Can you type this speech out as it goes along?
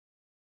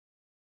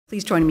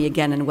Please join me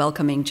again in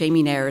welcoming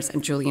Jamie Nares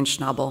and Julian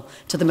Schnabel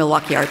to the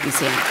Milwaukee Art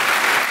Museum.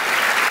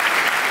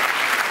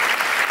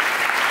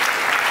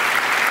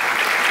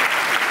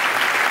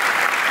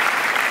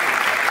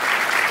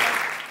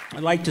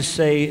 I'd like to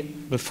say,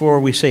 before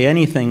we say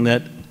anything,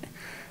 that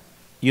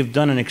you've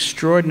done an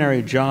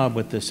extraordinary job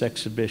with this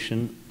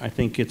exhibition. I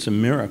think it's a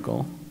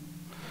miracle.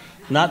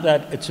 Not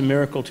that it's a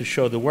miracle to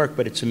show the work,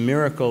 but it's a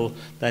miracle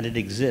that it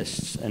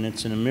exists. And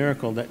it's a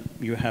miracle that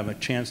you have a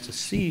chance to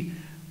see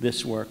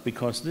this work,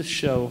 because this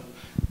show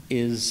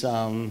is,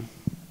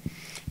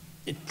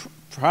 it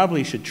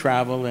probably should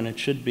travel, and it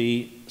should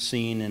be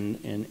seen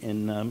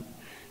in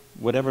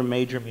whatever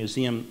major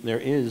museum there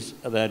is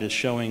that is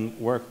showing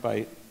work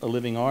by a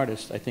living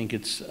artist. I think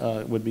it's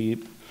would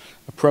be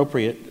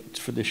appropriate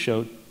for this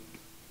show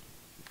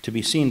to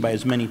be seen by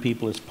as many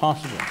people as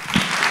possible.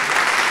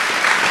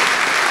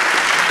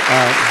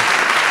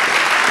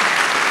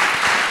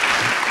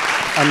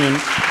 I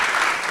mean,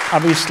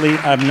 obviously,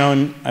 I've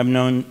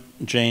known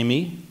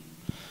Jamie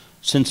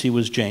since he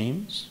was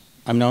James.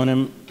 I've known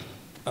him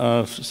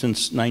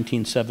since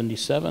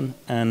 1977,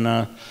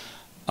 and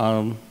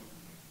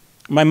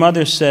my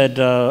mother said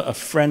a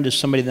friend is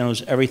somebody that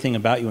knows everything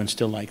about you and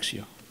still likes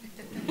you.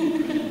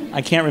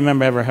 I can't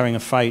remember ever having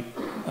a fight.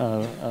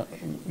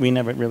 We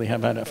never really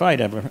have had a fight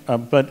ever,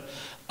 but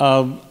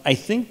I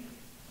think,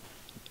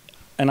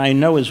 and I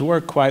know his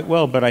work quite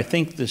well, but I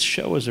think this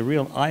show is a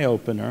real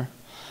eye-opener,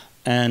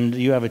 and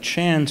you have a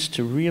chance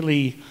to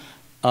really,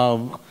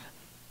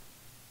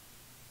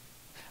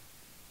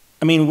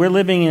 I mean, we're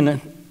living in a,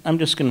 I'm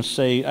just going to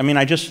say, I mean,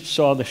 I just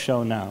saw the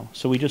show now,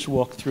 so we just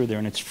walked through there,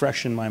 and it's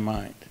fresh in my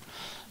mind.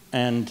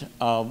 And,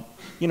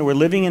 you know, we're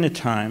living in a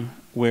time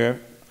where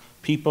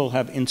people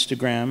have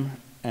Instagram,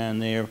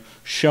 and they're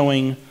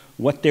showing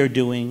what they're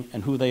doing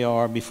and who they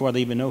are before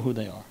they even know who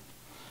they are.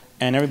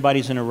 And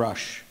everybody's in a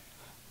rush.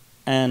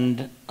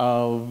 And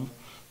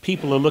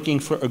people are looking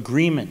for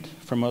agreement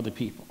from other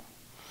people.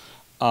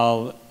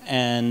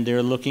 And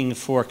they're looking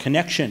for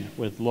connection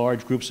with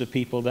large groups of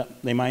people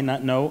that they might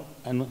not know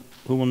and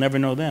who will never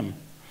know them.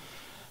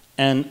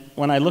 And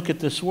when I look at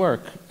this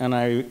work and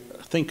I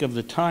think of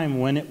the time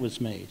when it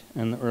was made,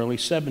 in the early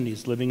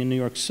 70s, living in New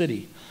York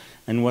City,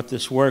 and what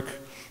this work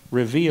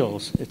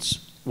reveals,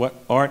 it's what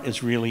art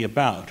is really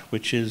about,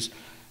 which is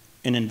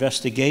an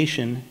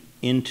investigation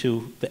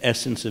into the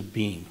essence of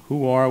being.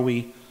 Who are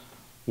we?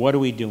 What are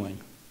we doing?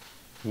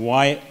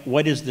 Why?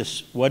 What is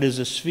this? What is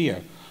a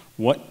sphere?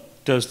 What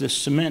does this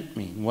cement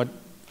mean? What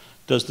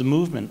does the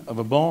movement of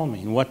a ball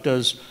mean? What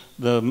does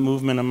the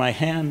movement of my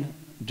hand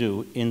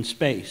do in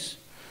space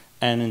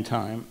and in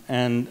time?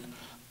 And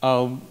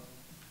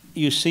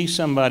you see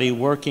somebody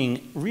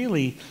working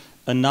really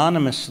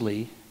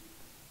anonymously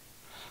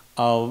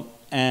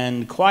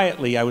and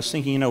quietly. I was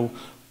thinking, you know,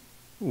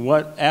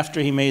 what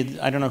after he made,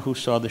 I don't know who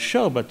saw the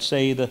show, but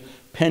say the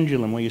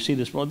pendulum where you see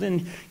this ball, then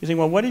you think,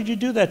 well, what did you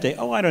do that day?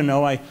 Oh, I don't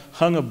know, I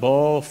hung a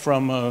ball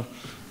from a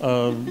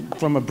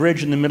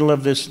bridge in the middle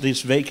of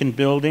these vacant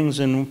buildings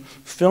and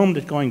filmed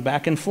it going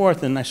back and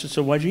forth. And I said,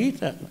 so what'd you eat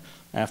that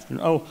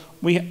afternoon? Oh,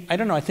 I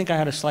don't know, I think I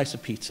had a slice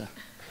of pizza.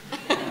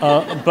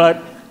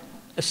 But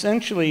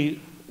essentially,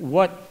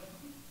 what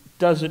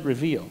does it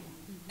reveal?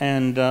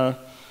 And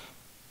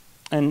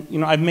you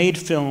know, I've made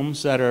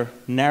films that are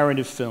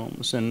narrative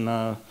films,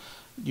 and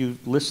you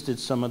listed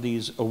some of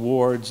these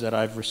awards that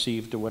I've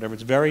received or whatever.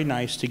 It's very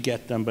nice to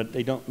get them, but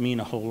they don't mean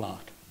a whole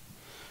lot.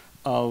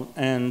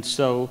 And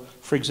so,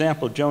 for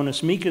example,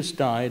 Jonas Mekas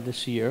died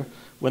this year.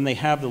 When they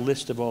have the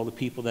list of all the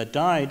people that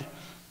died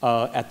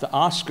at the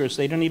Oscars,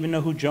 they don't even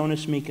know who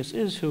Jonas Mekas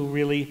is, who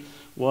really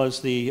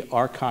was the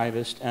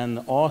archivist and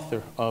the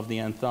author of the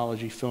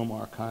anthology Film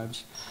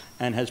Archives,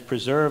 and has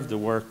preserved the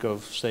work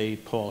of, say,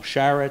 Paul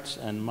Sharits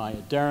and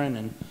Maya Deren,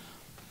 and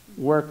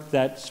work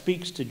that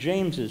speaks to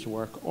James's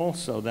work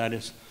also, that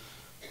is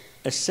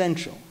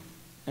essential.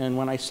 And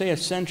when I say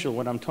essential,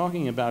 what I'm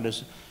talking about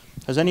is,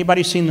 has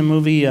anybody seen the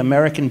movie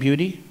American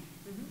Beauty?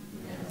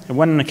 It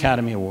won an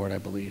Academy Award, I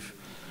believe.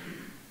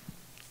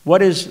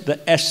 What is the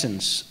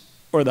essence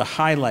or the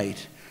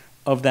highlight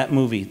of that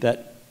movie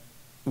that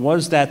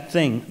was that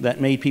thing that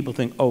made people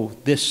think, oh,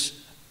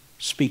 this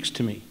speaks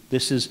to me?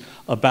 This is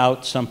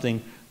about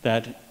something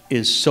that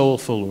is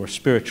soulful or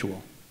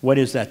spiritual. What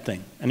is that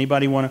thing?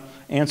 Anybody want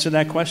to answer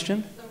that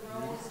question?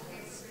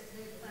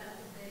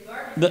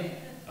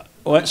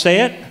 What?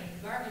 Say it?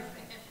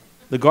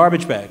 The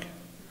garbage bag.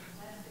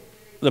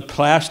 The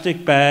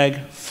plastic bag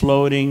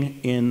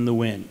floating in the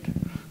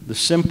wind. The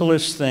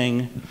simplest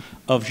thing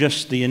of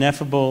just the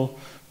ineffable,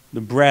 the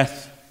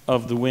breath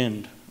of the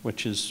wind,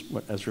 which is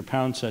what, as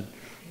Rapound said,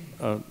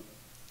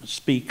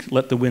 speak,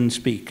 let the wind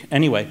speak.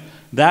 Anyway,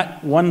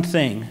 that one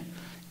thing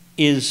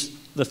is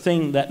the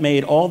thing that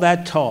made all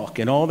that talk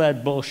and all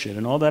that bullshit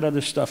and all that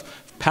other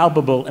stuff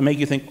palpable and make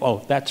you think,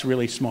 oh, that's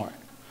really smart.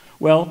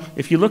 Well,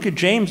 if you look at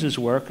James's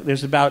work,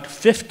 there's about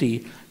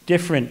 50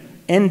 different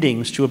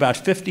endings to about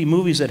 50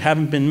 movies that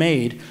haven't been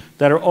made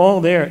that are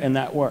all there in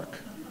that work,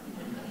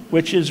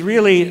 which is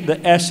really the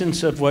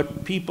essence of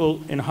what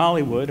people in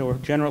Hollywood or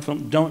general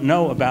film don't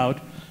know about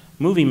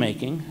movie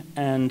making.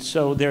 And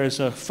so there is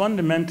a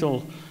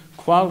fundamental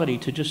quality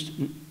to just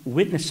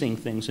witnessing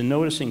things and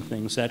noticing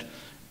things that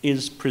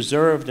is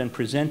preserved and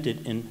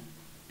presented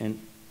in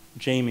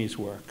Jamie's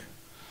work.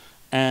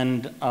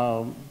 And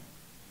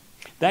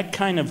that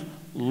kind of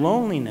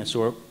loneliness,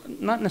 or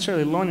not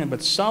necessarily loneliness,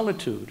 but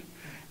solitude,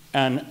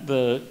 and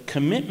the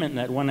commitment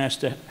that one has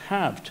to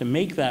have to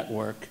make that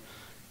work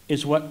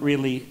is what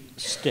really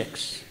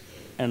sticks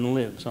and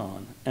lives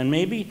on. And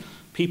maybe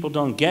people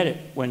don't get it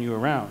when you're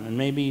around, and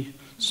maybe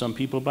some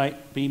people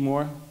might be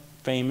more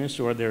famous,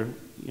 or they're,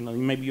 you know,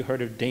 maybe you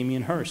heard of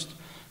Damien Hirst,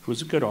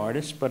 who's a good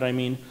artist, but I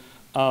mean,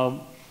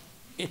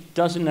 it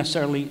doesn't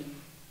necessarily,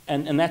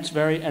 and that's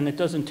very, and it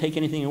doesn't take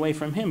anything away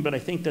from him, but I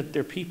think that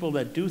there are people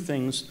that do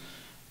things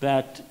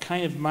that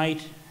kind of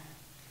might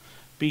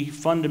be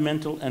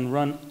fundamental and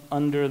run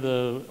under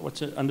the,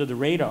 under the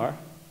radar.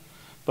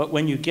 But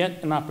when you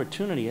get an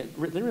opportunity, it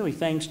really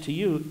thanks to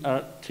you,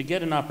 to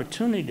get an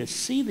opportunity to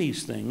see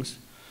these things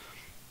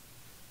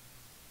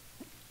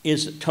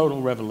is a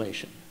total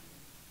revelation.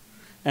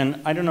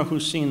 And I don't know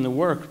who's seen the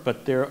work,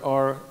 but there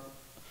are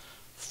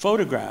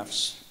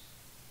photographs,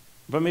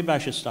 but maybe I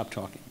should stop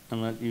talking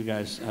and let you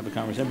guys have a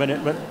conversation.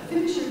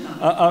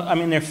 I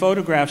mean, there are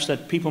photographs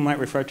that people might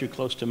refer to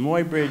close to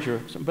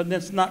Muybridge, but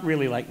that's not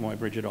really like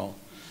Muybridge at all.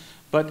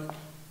 But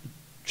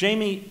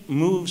Jamie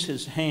moves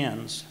his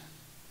hands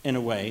in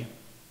a way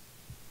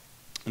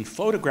and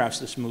photographs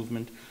this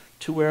movement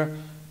to where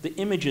the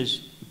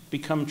images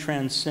become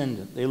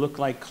transcendent. They look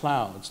like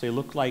clouds. They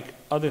look like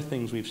other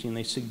things we've seen.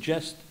 They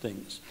suggest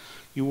things.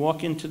 You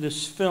walk into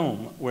this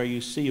film where you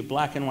see a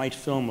black and white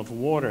film of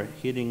water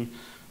hitting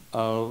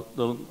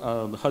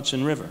the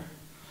Hudson River.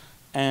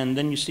 And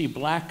then you see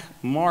black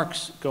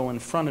marks go in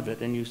front of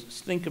it, and you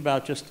think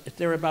about just,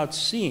 they're about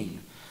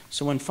seeing.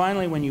 So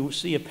when you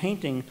see a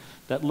painting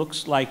that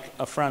looks like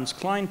a Franz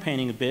Klein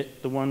painting a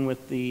bit, the one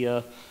with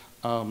the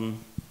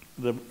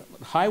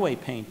highway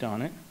paint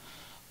on it,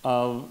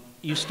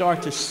 you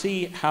start to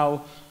see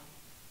how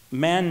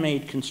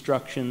man-made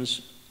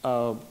constructions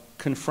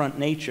confront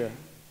nature,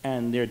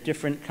 and there are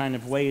different kind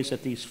of ways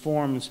that these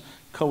forms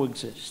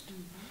coexist.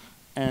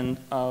 And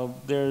I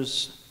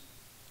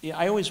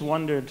always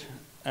wondered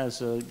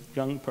as a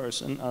young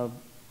person,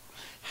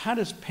 how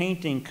does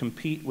painting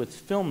compete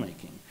with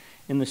filmmaking?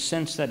 In the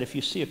sense that if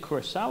you see a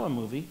Kurosawa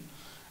movie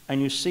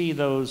and you see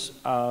those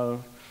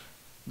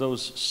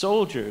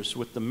soldiers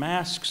with the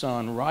masks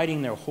on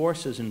riding their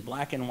horses in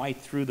black and white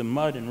through the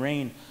mud and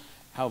rain,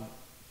 how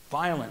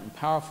violent and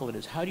powerful it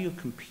is. How do you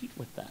compete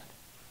with that?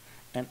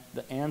 And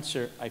the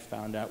answer I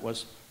found out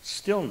was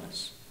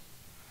stillness.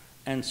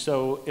 And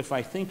so if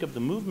I think of the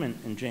movement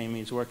in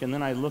Jamie's work, and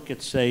then I look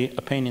at, say,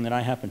 a painting that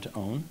I happen to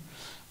own,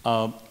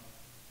 a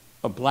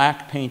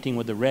black painting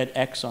with a red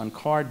X on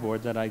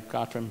cardboard that I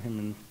got from him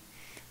in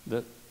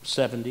the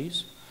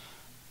 70s,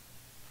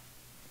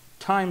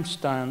 time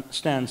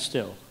stands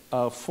still.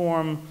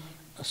 Form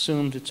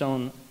assumed its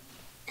own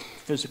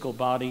physical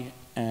body,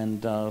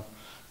 and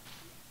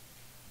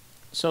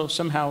so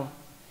somehow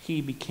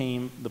he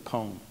became the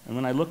poem. And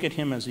when I look at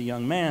him as a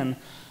young man,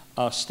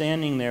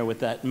 standing there with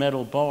that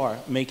metal bar,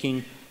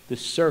 making this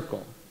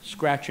circle,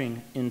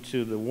 scratching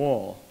into the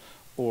wall,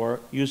 or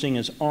using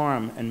his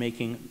arm and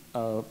making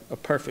a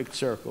perfect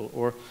circle,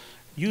 or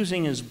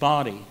using his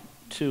body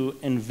to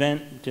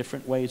invent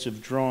different ways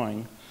of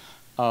drawing,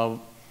 I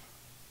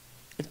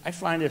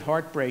find it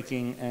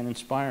heartbreaking and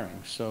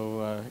inspiring.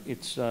 So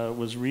it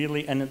was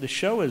really, and the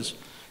show is,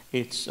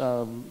 it's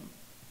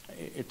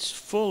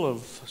full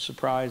of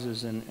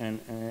surprises and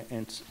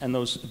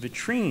those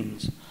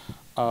vitrines.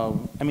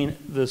 I mean,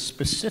 the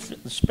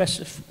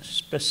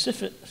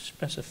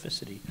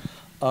specificity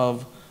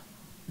of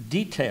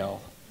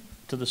detail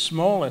to the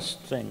smallest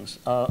things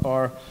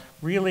are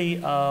really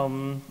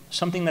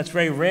something that's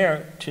very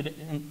rare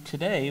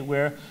today,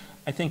 where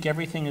I think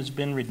everything has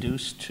been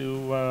reduced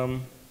to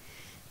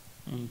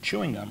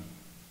chewing gum.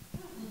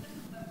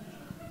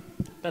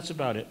 That's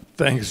about it.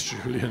 Thanks,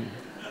 Julian.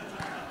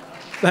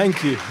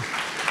 Thank you.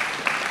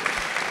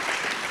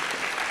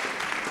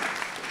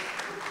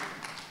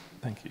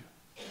 Thank you.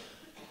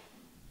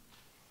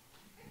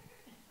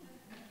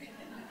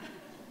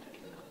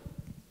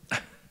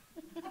 That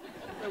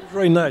was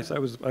very nice. I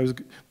was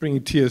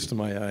bringing tears to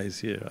my eyes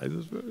here. I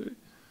was very,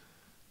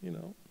 you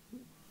know.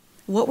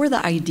 What were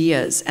the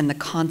ideas and the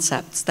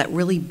concepts that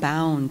really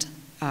bound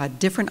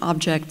different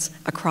objects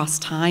across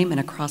time and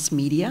across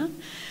media?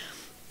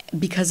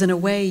 Because in a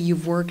way,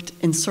 you've worked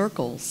in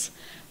circles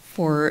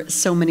for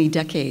so many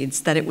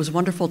decades that it was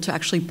wonderful to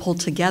actually pull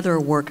together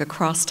work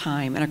across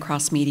time and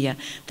across media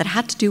that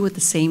had to do with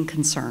the same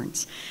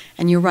concerns.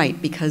 And you're right,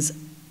 because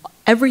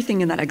everything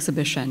in that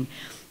exhibition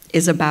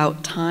is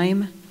about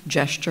time,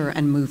 gesture,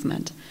 and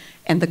movement,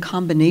 and the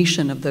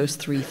combination of those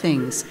three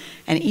things.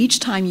 And each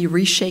time you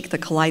reshake the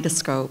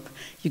kaleidoscope,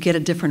 you get a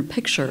different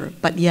picture,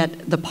 but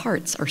yet the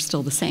parts are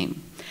still the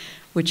same,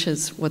 which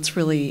is what's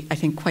really, I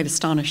think, quite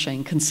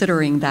astonishing,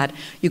 considering that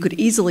you could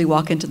easily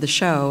walk into the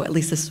show, at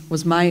least this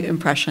was my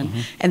impression,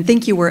 and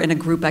think you were in a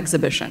group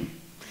exhibition.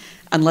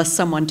 unless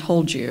someone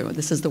told you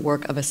this is the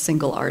work of a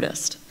single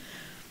artist.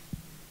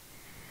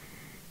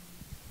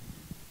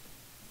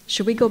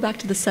 Should we go back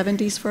to the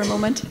 70s for a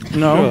moment?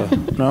 No,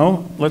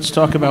 no. Let's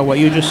talk about what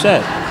you just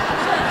said.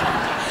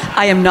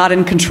 I am not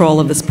in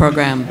control of this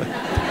program.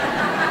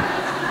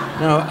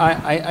 No,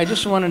 I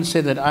just wanted to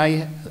say that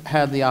I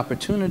had the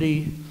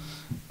opportunity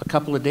a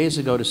couple of days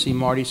ago to see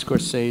Marty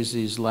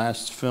Scorsese's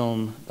last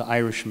film, The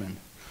Irishman.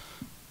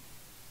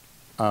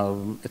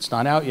 It's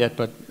not out yet,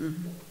 but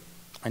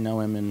I know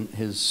him in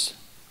his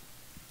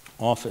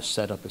office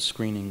set up a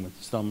screening with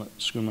Thelma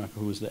Schoonmaker,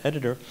 who was the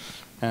editor,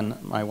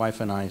 and my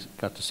wife and I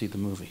got to see the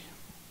movie.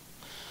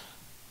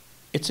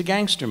 It's a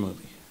gangster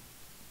movie.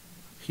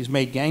 He's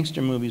made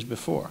gangster movies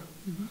before.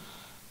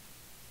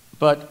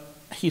 But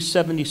he's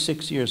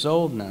 76 years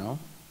old now,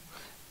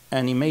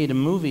 and he made a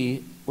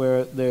movie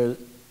where the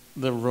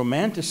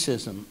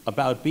romanticism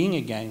about being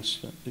a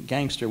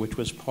gangster, which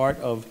was part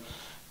of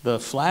the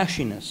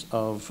flashiness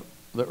of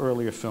the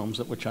earlier films,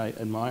 which I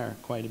admire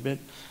quite a bit,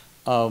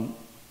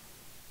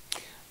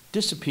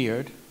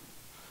 disappeared,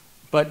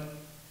 but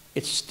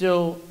it's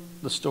still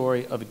the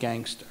story of a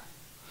gangster.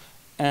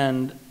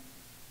 And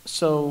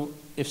so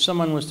if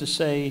someone was to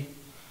say,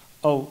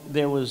 oh,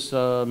 there was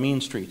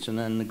Mean Streets, and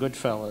then The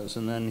Goodfellas,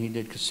 and then he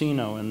did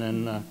Casino, and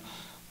then,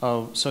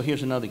 so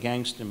here's another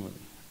gangster movie.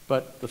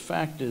 But the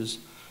fact is,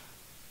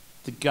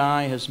 the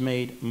guy has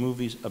made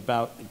movies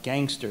about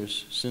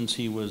gangsters since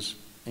he was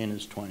in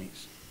his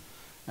 20s.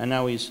 And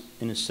now he's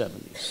in his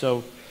 70s.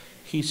 So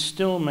he's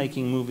still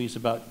making movies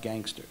about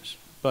gangsters.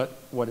 But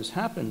what has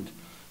happened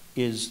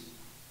is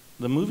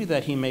the movie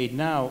that he made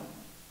now,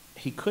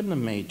 he couldn't have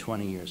made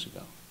 20 years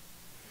ago.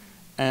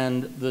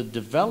 And the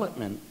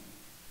development,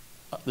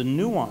 the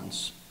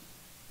nuance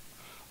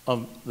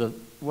of the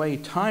way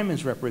time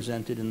is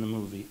represented in the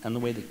movie and the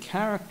way the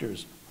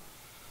characters,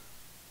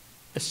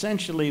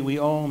 essentially we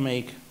all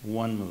make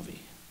one movie,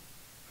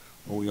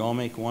 or we all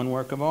make one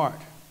work of art.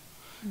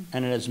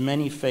 And it has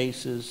many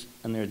faces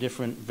and there are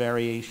different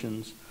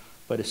variations,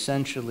 but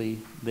essentially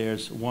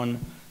there's one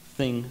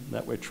thing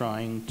that we're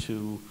trying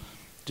to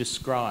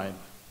describe,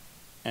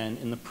 and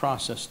in the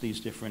process these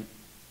different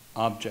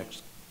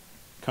objects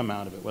come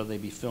out of it, whether they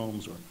be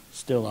films or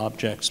still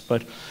objects.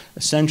 But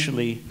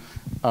essentially,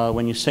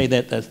 when you say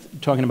that,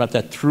 talking about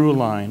that through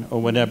line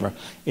or whatever,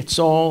 it's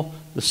all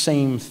the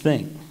same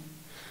thing,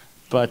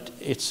 but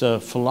it's a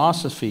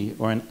philosophy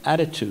or an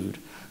attitude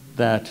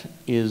that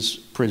is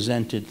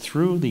presented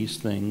through these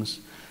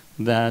things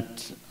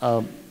that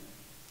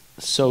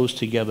sews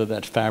together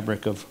that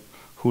fabric of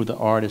who the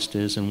artist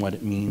is and what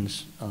it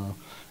means.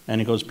 And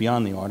it goes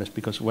beyond the artist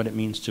because what it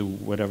means to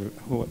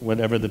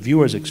whatever the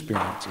viewer's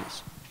experience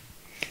is.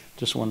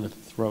 Just wanted to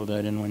throw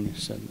that in when you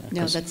said that.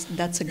 No,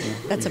 that's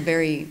a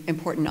very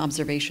important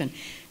observation.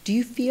 Do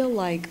you feel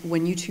like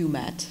when you two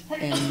met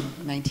in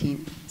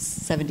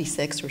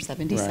 1976 or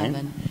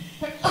 77,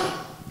 right,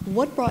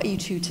 what brought you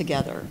two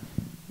together?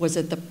 Was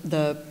it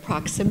the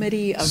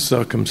proximity of...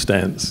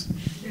 Circumstance.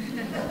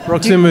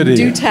 Proximity.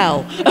 Do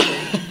tell.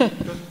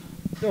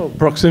 No,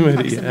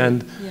 proximity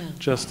and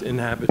just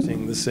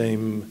inhabiting the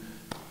same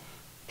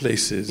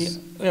places.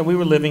 Yeah, we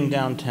were living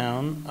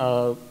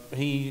downtown.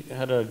 He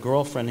had a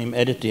girlfriend named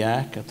Edith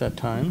Diak at that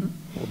time.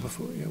 Or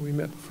before, yeah, we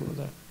met before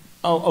that.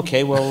 Oh,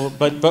 okay, well,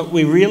 but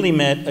we really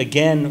met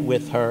again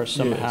with her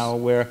somehow,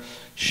 yes, where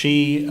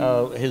she,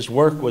 his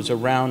work was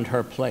around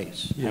her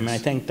place. Yes. I mean, I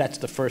think that's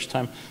the first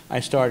time I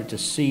started to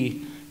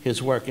see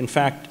his work. In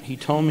fact, he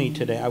told me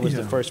today I was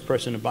the first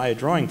person to buy a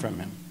drawing from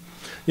him.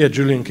 Yeah,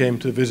 Julian came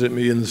to visit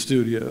me in the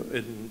studio.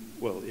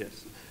 Well,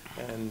 yes,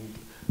 and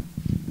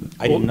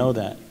I didn't know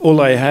that. All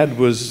I had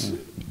was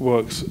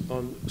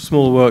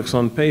small works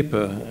on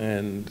paper,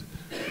 and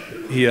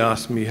he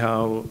asked me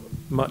how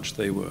much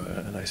they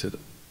were, and I said,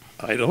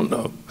 I don't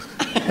know.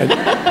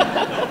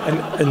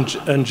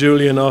 and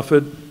Julian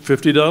offered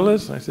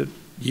 $50. I said,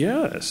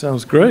 yeah, that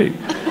sounds great.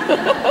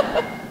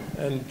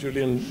 And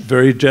Julian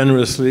very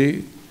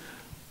generously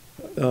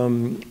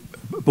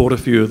bought a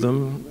few of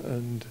them,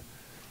 and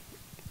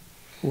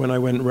when I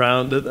went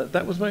round,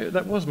 that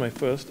was my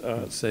first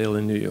art sale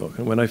in New York.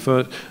 And when I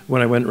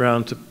went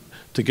round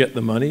to get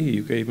the money,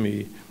 you gave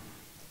me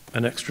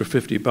an extra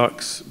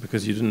 $50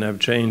 because you didn't have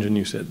change, and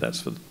you said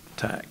that's for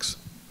tax.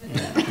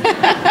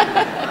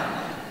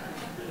 That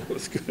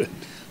was good.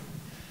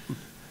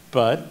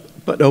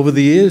 But over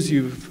the years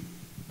you've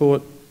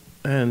bought,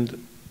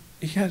 and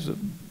he has a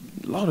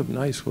lot of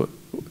nice work.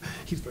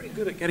 He's very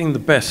good at getting the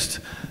best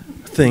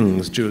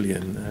things,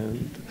 Julian.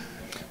 And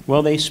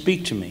well, they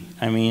speak to me.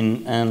 I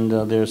mean, and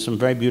there's some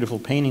very beautiful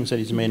paintings that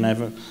he's made, and I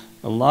have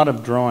a lot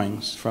of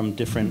drawings from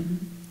different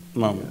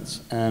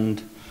moments.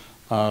 And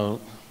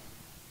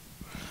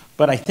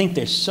but I think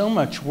there's so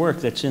much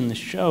work that's in the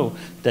show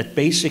that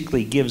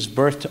basically gives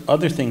birth to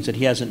other things that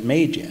he hasn't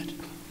made yet.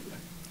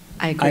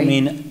 I agree. I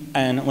mean,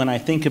 and when I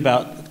think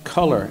about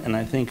color, and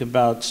I think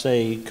about,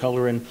 say,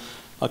 color in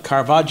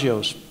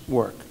Caravaggio's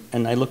work,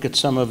 and I look at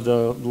some of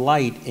the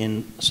light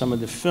in some of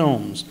the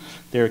films,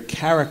 there are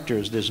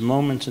characters, there's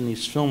moments in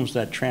these films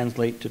that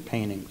translate to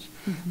paintings.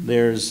 Mm-hmm.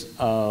 There's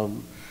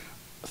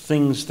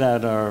things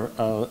that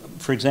are,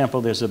 for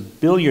example, there's a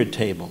billiard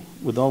table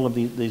with all of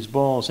these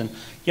balls, and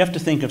you have to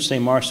think of, say,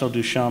 Marcel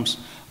Duchamp's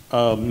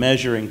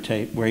measuring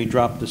tape, where he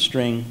dropped the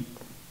string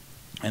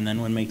and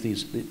then would make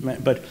these,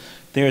 but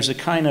there's a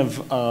kind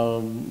of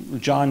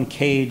John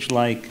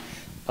Cage-like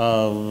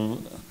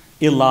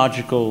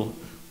illogical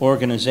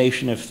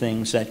organization of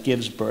things that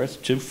gives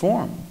birth to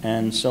form.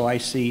 And so I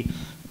see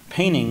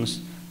paintings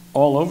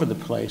all over the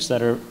place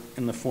that are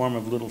in the form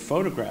of little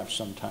photographs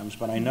sometimes,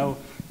 but I know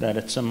that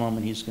at some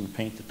moment he's going to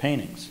paint the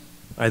paintings.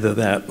 Either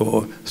that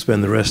or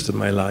spend the rest of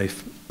my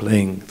life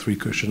playing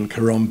three-cushion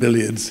carom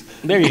billiards.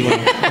 There you go.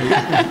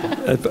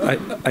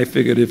 I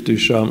figured if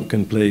Duchamp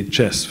can play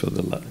chess for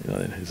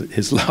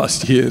his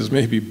last years,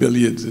 maybe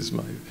billiards is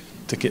my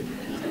ticket.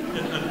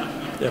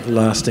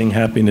 Everlasting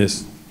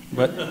happiness.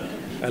 But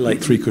I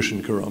like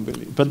three-cushion carom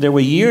billiards. But there were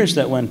years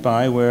that went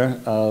by where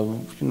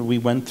we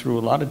went through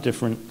a lot of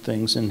different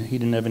things, and he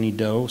didn't have any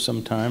dough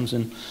sometimes,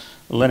 and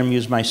I let him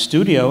use my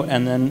studio.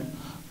 And then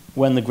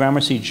when the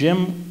Gramercy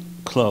Gym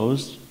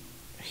closed,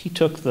 he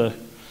took the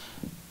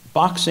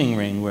boxing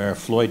ring where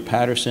Floyd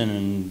Patterson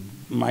and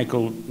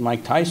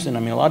Mike Tyson, I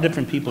mean, a lot of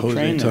different people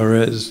trained there.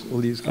 Torres, all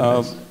these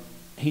guys.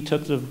 He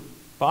took the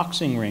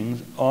boxing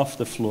rings off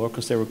the floor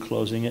because they were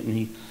closing it,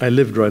 and I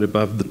lived right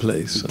above the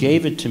place.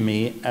 Gave it to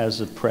me as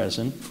a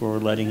present for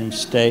letting him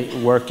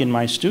work in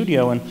my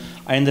studio, and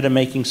I ended up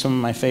making some of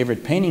my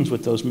favorite paintings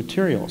with those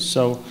materials.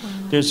 So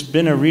there's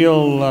been a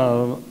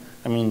real,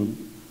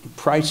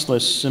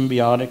 priceless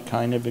symbiotic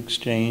kind of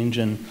exchange,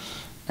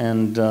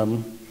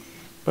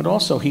 but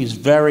also he's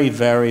very,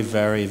 very,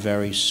 very,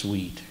 very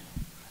sweet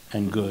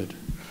and good,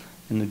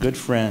 and a good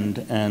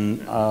friend,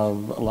 and a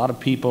lot of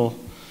people.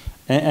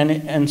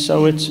 And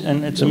so it's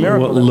a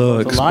miracle. What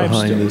lurks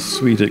behind this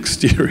sweet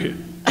exterior?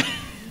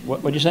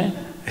 What'd you say?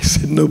 I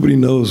said nobody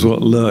knows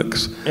what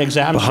lurks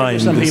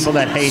behind some this people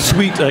that hate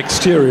sweet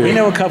exterior. We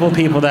know a couple of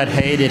people that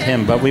hated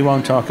him, but we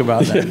won't talk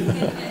about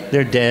that.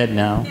 They're dead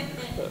now.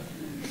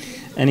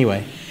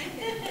 Anyway.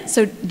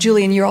 So,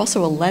 Julian, you're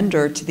also a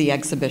lender to the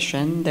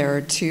exhibition. There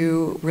are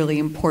two really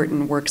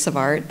important works of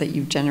art that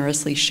you've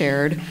generously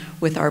shared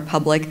with our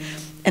public.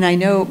 And I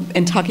know,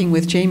 in talking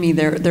with Jamie,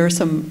 there are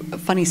some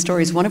funny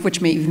stories, one of which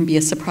may even be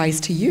a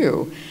surprise to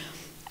you,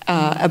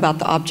 about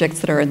the objects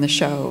that are in the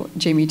show.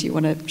 Jamie, do you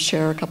want to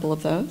share a couple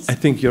of those? I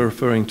think you're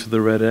referring to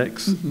the Red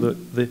X,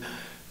 the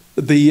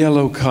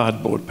yellow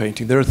cardboard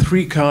painting. There are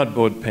 3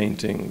 cardboard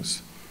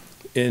paintings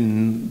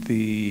in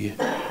the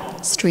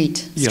street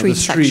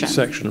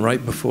section,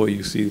 right before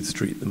you see the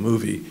street, the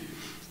movie.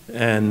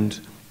 And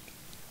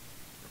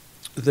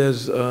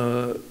there's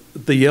the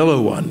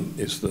yellow one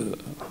is the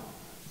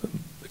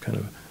kind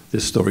of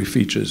this story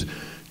features.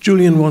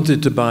 Julian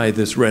wanted to buy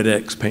this Red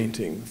X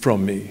painting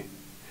from me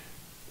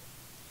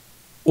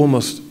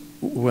almost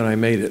when I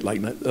made it,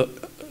 like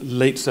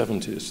late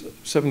 70s,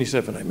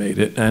 77 I made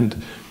it,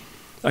 and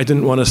I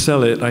didn't want to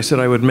sell it. I said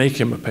I would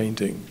make him a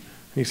painting.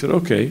 He said,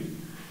 okay.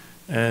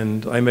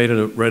 And I made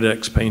a Red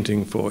X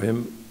painting for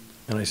him,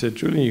 and I said,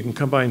 Julian, you can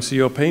come by and see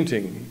your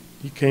painting.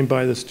 He came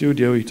by the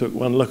studio, he took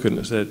one look at it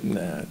and said,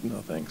 nah, no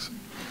thanks.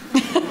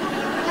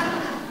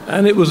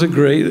 And it was a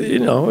great,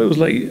 it was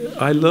like,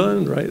 I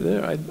learned right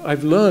there.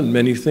 I've learned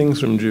many things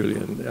from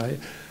Julian.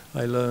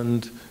 I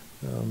learned,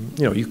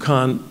 you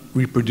can't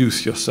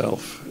reproduce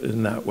yourself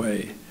in that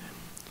way.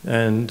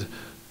 And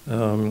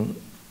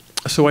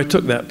so I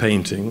took that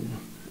painting,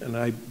 and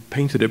I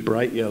painted it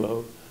bright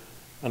yellow,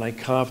 and I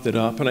carved it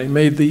up, and I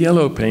made the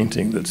yellow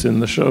painting that's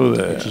in the show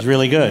there. Which is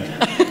really good.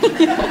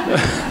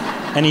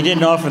 And he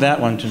didn't offer that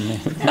one to me.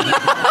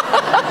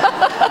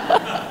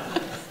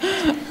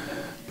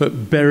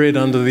 But buried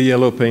under the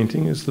yellow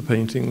painting is the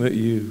painting that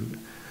you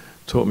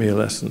taught me a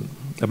lesson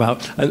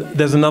about. And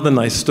there's another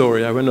nice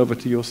story. I went over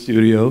to your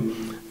studio,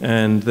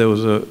 and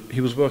he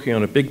was working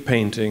on a big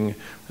painting,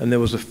 and there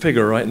was a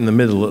figure right in the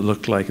middle that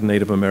looked like a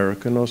Native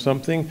American or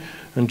something.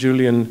 And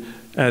Julian,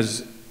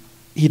 as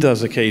he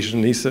does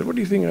occasionally, he said, what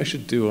do you think I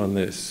should do on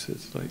this?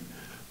 It's like,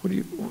 what do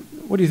you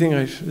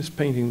think this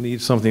painting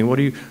needs something? What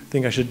do you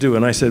think I should do?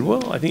 And I said,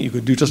 well, I think you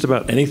could do just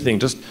about anything.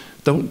 Just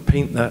don't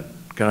paint that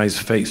guy's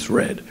face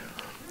red.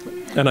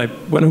 And I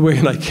went away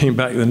and I came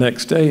back the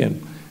next day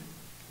and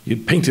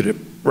you'd painted it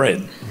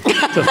red.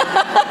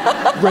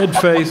 Red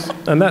face,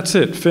 and that's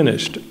it,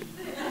 finished.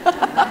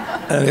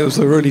 And it was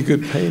a really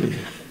good painting.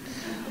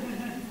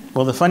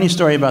 Well, the funny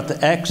story about the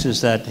X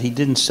is that he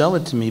didn't sell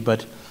it to me,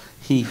 but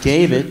he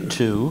gave it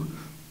to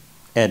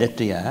Edith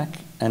Diak,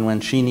 and when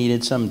she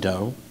needed some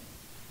dough,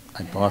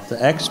 I bought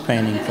the X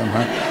painting from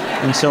her.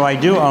 And so I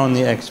do own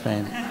the X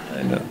painting.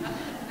 I know.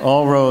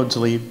 All roads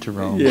lead to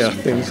Rome. Yeah,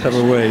 things have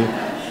a way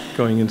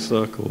going in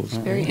circles.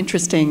 Very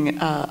interesting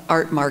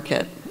art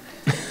market,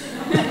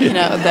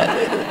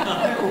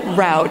 that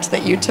route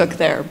that you took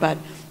there, but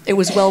it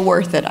was well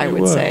worth it, I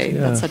would say.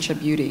 Yeah. That's such a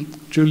beauty.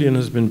 Julian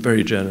has been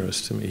very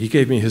generous to me. He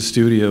gave me his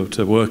studio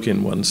to work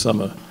in one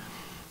summer,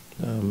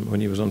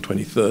 when he was on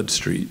 23rd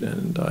Street,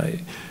 and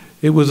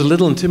it was a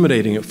little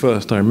intimidating at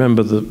first. I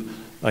remember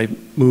I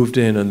moved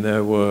in and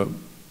there were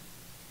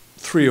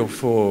 3 or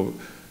 4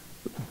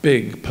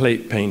 big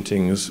plate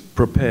paintings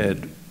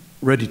prepared,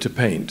 ready to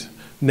paint,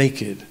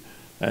 naked,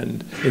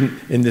 and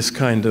in this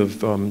kind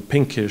of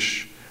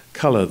pinkish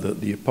color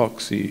that the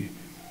epoxy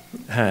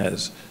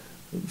has,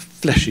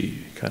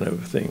 fleshy kind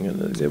of thing.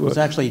 And it was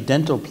actually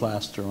dental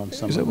plaster on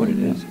some of them. Is that what it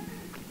is?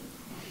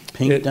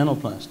 Pink dental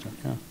plaster,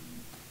 yeah.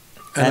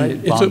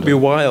 And it took me a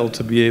while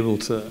to be able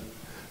to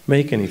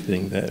make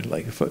anything there,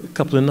 like for a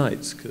couple of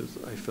nights, because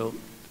I felt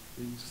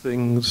these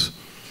things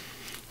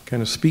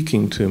kind of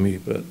speaking to me.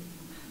 But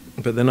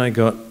then I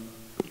got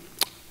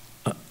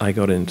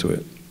into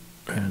it,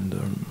 and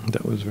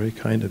that was very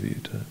kind of you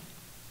to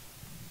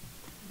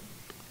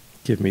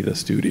give me the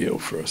studio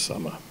for a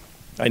summer.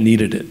 I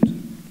needed it.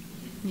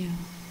 Yeah.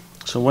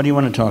 So what do you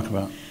want to talk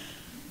about?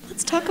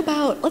 Let's talk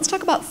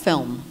about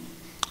film.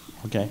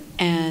 Okay.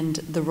 And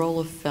the role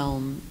of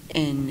film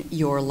in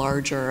your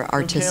larger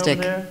artistic.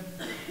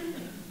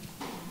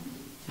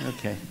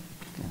 Okay.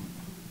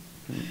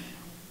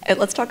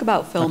 Let's talk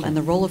about film and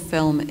the role of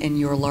film in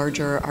your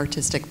larger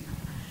artistic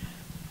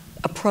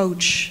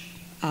approach,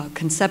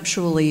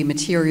 conceptually,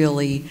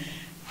 materially.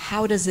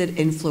 How does it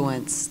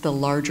influence the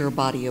larger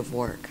body of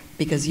work?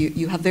 Because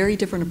you have very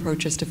different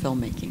approaches to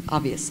filmmaking,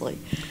 obviously.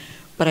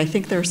 But I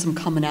think there are some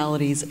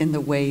commonalities in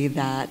the way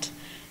that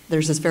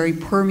there's this very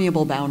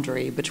permeable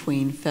boundary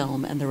between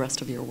film and the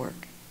rest of your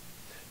work.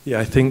 Yeah,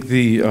 I think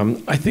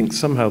I think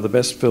somehow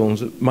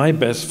my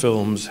best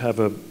films have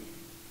a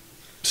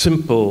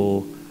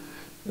simple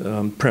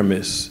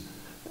premise,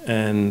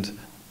 and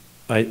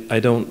I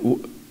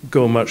don't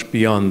go much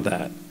beyond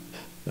that.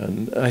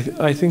 And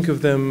I think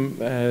of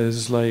them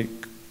as like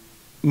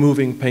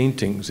moving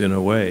paintings in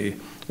a way,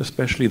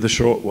 especially the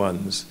short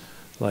ones,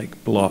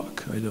 like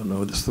Block. I don't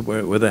know, this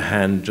where the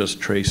hand just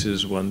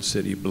traces one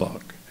city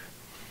block.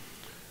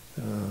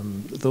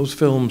 Those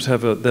films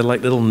they're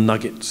like little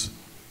nuggets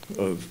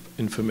of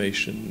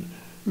information.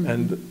 Mm-hmm.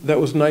 And that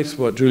was nice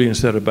what Julian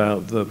said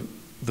about the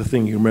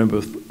thing you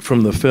remember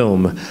from the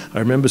film. I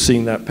remember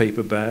seeing that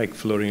paper bag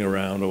floating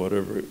around, or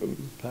whatever,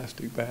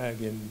 plastic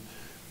bag in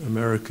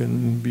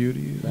American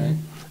Beauty. Right.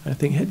 I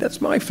think, hey, that's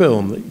my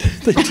film.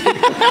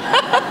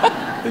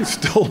 They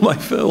stole my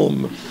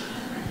film.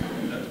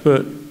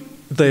 But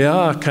they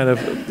are kind of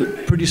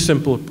pretty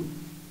simple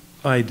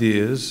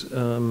ideas,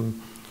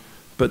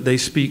 but they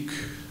speak,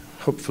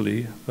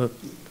 hopefully,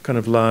 kind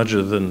of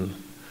larger than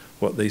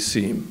what they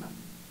seem.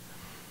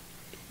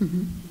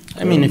 Mm-hmm.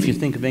 I mean, if you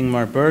think of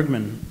Ingmar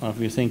Bergman, or if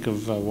you think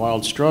of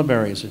Wild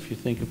Strawberries, if you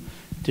think of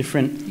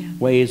different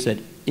ways that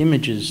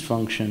images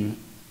function,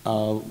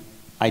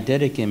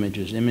 eidetic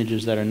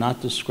images that are not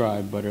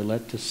described but are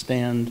let to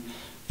stand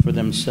for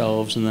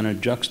themselves and then are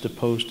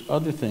juxtaposed to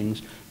other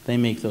things, they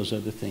make those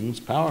other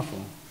things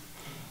powerful.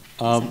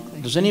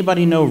 Exactly. Does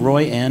anybody know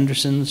Roy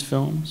Andersson's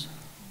films?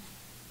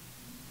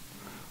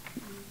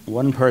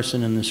 One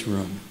person in this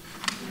room.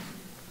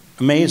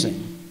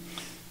 Amazing.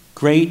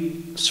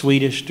 Great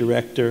Swedish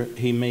director.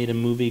 He made a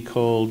movie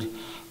called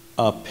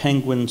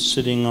Penguin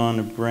Sitting on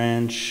a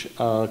Branch,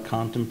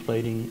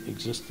 Contemplating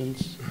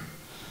Existence.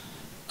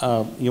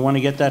 You want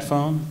to get that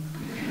phone?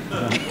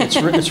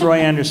 It's Roy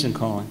Andersson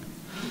calling.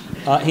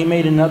 He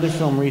made another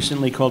film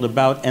recently called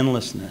About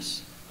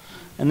Endlessness.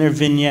 And they're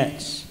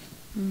vignettes.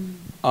 And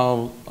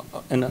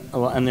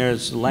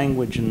there's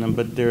language in them,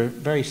 but they're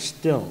very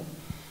still.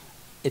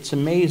 It's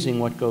amazing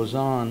what goes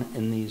on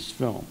in these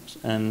films.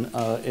 And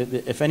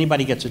if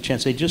anybody gets a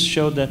chance, they just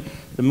showed the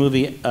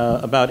movie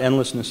About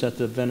Endlessness at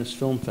the Venice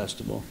Film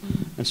Festival.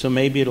 And so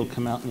maybe it'll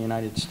come out in the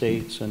United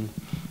States and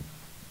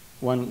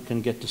one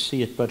can get to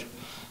see it. But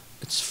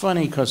it's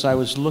funny because I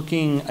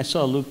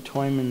saw a Luke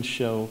Toyman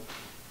show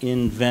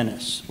in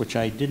Venice, which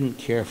I didn't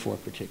care for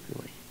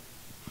particularly.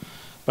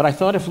 But I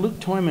thought if Luke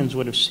Toymans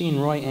would have seen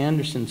Roy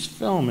Andersson's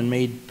film and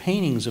made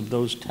paintings of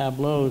those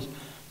tableaus,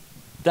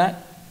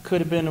 that could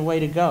have been a way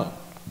to go.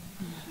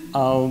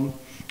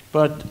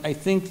 But I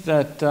think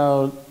that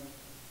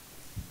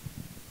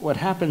what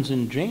happens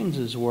in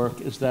James's work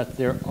is that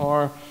there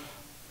are,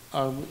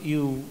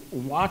 you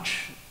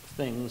watch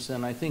things,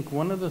 and I think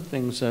one of the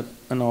things that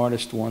an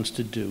artist wants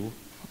to do,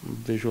 a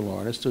visual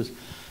artist, is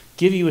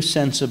give you a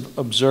sense of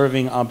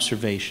observing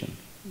observation.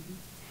 Mm-hmm.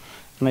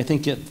 And I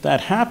think if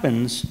that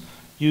happens,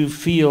 you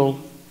feel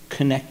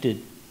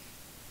connected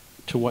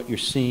to what you're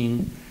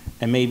seeing,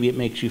 and maybe it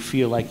makes you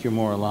feel like you're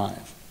more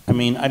alive. I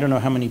mean, I don't know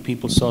how many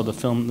people saw the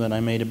film that I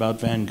made about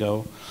Van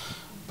Gogh,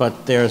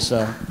 but there's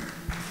a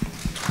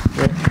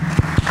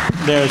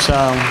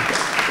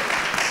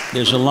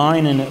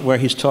line in it where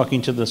he's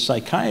talking to the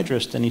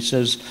psychiatrist, and he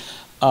says,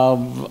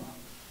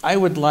 I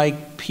would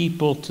like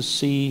people to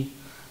see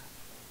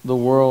the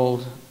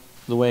world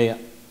the way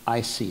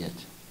I see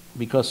it,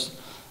 because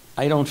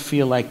I don't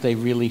feel like they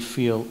really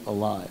feel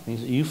alive. And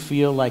he says, you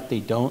feel like they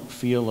don't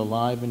feel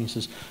alive? And he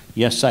says,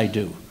 yes, I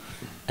do.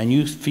 And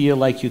you feel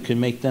like you can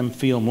make them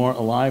feel more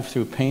alive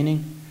through painting?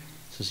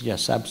 He says,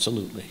 yes,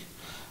 absolutely.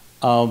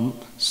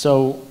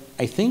 So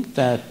I think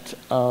that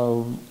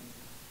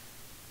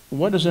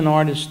what does an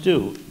artist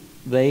do?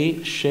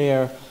 They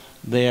share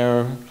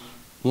their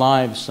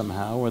lives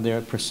somehow, or their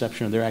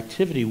perception of their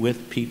activity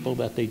with people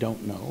that they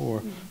don't know,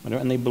 or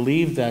whatever, and they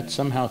believe that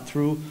somehow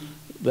through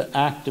the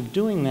act of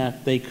doing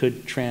that, they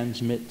could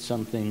transmit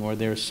something, or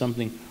there's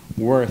something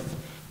worth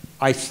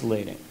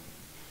isolating.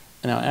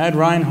 Now, Ad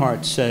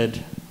Reinhardt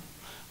said,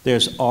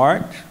 there's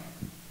art,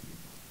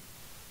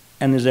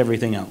 and there's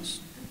everything else.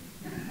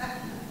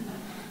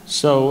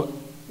 So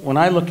when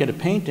I look at a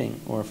painting,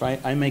 or if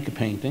I make a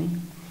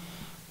painting,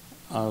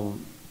 I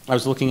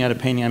was looking at a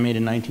painting I made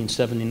in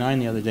 1979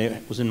 the other day.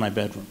 It was in my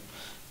bedroom.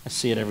 I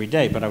see it every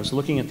day, but I was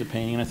looking at the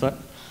painting and I thought,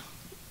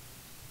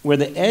 where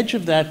the edge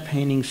of that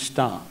painting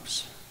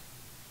stops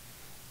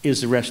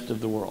is the rest of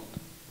the world.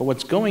 But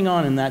what's going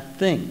on in that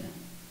thing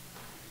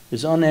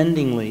is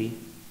unendingly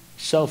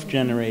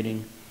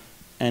self-generating,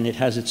 and it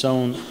has its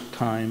own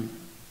time,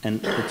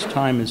 and its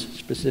time is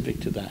specific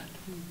to that.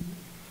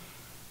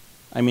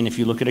 I mean, if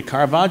you look at a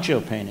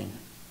Caravaggio painting,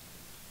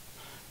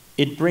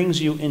 it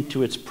brings you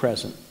into its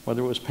present,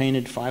 whether it was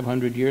painted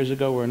 500 years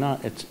ago or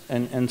not.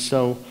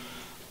 So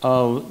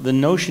the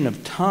notion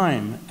of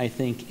time, I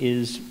think,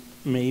 is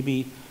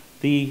maybe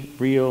the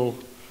real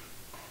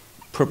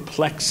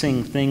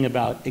perplexing thing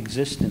about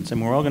existence.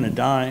 And we're all going to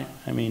die.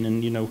 I mean,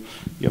 and you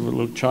have a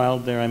little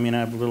child there. I mean, I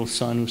have a little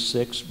son who's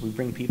 6. We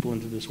bring people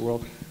into this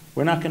world.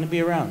 We're not going to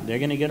be around. They're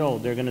going to get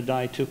old. They're going to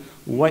die too.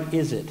 What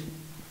is it?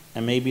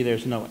 And maybe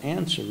there's no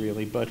answer,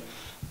 really. But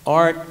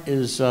art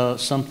is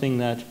something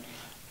that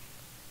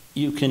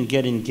you can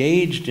get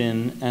engaged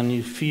in, and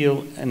you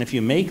feel, and if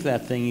you make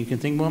that thing, you can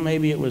think, well,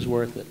 maybe it was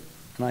worth it.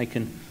 And I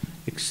can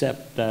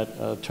accept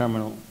that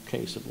terminal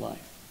case of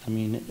life. I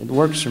mean, it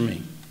works for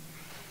me.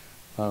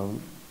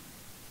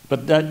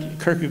 But that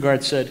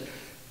Kierkegaard said,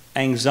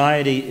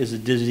 anxiety is a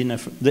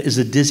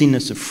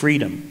dizziness of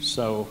freedom.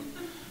 So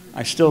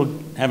I still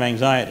have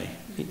anxiety,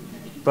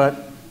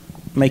 but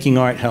making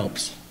art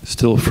helps.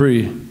 Still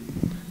free.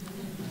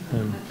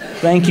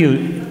 Thank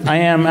you. I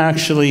am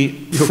actually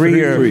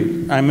freer.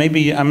 Free.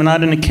 I'm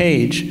not in a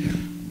cage.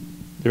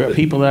 There are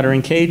people that are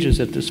in cages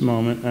at this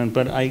moment,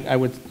 but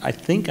I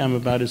think I'm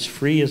about as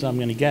free as I'm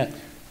going to get.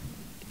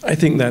 I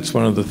think that's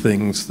one of the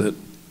things that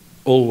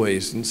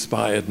always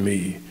inspired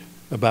me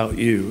about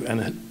you,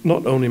 and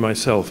not only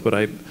myself, but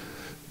I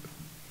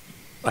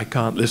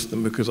can't list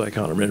them because I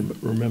can't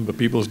remember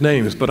people's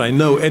names, but I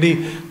know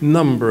any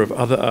number of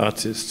other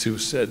artists who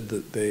said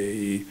that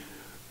they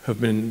have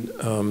been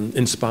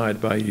inspired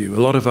by you.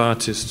 A lot of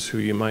artists who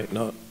you might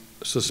not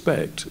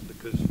suspect,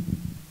 because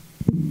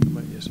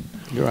yes,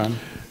 you're on.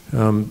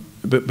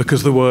 But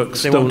because the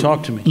works they won't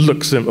talk to me.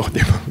 Look simple.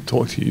 They won't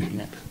talk to you.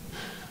 Yeah.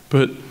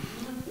 But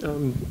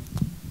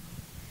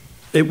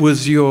it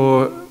was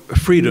your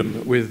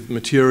freedom with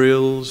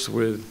materials,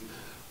 with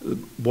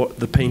what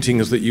the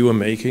paintings that you were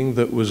making,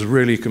 that was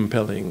really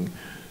compelling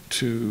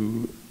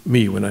to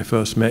me when I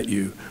first met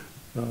you.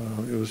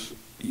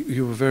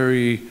 You were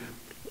very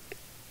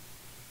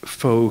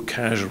faux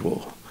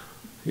casual.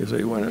 You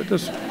say, why not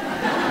just...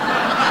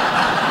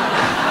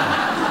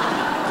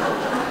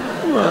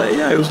 Well,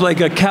 yeah, it was like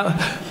a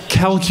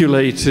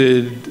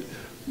calculated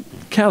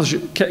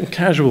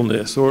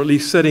casualness, or at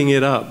least setting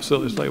it up.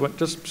 So it's like,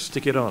 just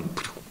stick it on.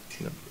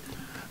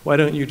 Why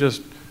don't you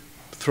just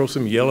throw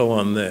some yellow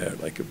on there,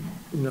 like,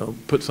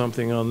 put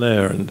something on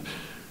there, and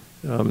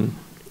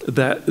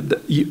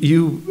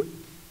you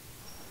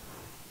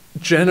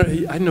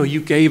generally, I know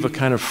you gave a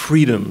kind of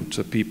freedom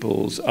to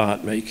people's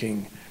art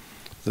making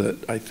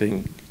that I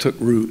think took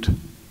root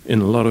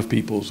in a lot of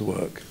people's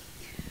work.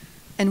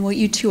 And what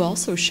you two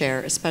also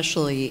share,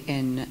 especially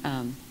in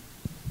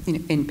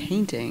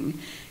painting,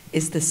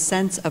 is the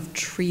sense of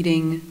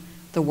treating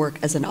the work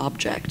as an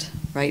object,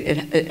 right?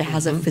 It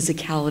has a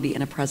physicality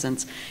and a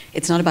presence.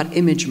 It's not about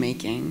image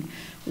making,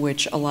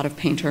 which a lot of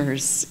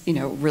painters,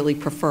 really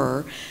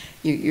prefer.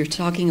 You're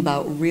talking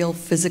about real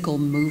physical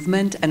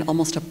movement and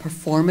almost a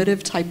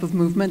performative type of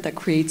movement that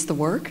creates the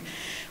work,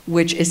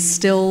 which is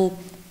still,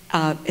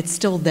 it's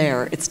still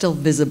there, it's still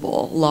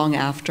visible long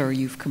after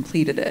you've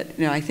completed it.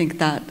 I think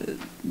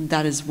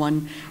that is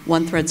one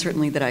thread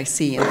certainly that I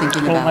see in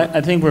thinking about.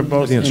 I think we're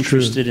both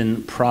interested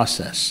in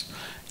process.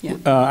 Yeah.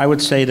 I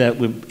would say that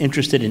we're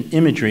interested in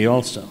imagery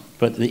also,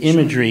 but the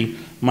imagery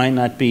might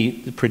not be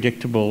the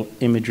predictable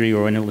imagery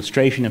or an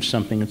illustration of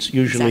something. It's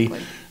usually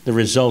the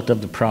result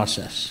of the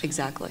process.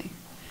 Exactly.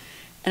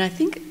 And I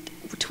think,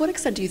 to what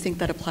extent do you think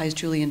that applies,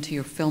 Julian, to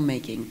your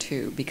filmmaking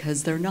too?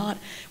 Because they're not,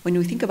 when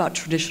we think about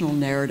traditional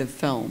narrative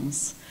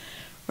films,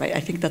 right, I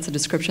think that's a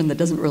description that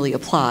doesn't really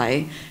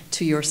apply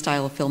to your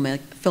style of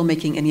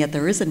filmmaking, and yet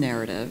there is a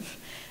narrative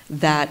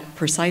that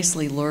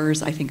precisely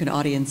lures, I think, an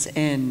audience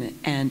in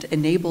and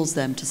enables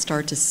them to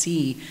start to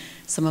see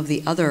some of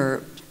the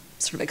other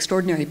sort of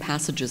extraordinary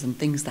passages and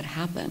things that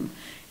happen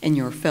in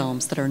your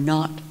films that are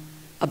not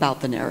about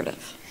the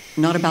narrative,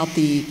 not about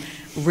the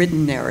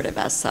written narrative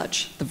as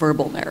such, the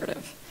verbal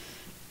narrative.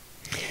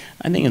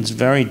 I think it's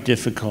very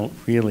difficult,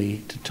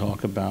 really, to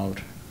talk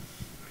about.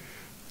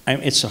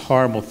 It's a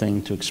horrible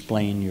thing to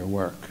explain your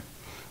work.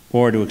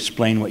 or to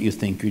explain what you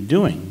think you're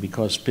doing,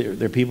 because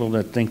there are people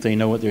that think they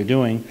know what they're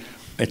doing.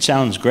 It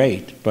sounds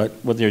great, but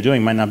what they're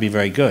doing might not be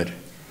very good.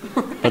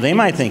 But they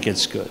might think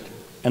it's good.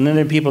 And then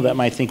there are people that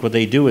might think what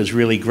they do is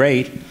really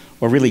great,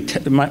 or really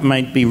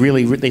might be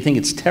really, they think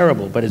it's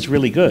terrible, but it's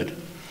really good.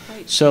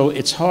 Right. So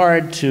it's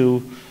hard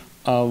to,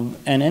 and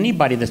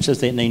anybody that says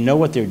they know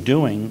what they're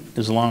doing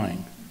is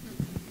lying.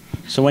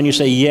 So when you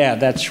say, yeah,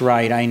 that's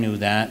right, I knew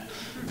that,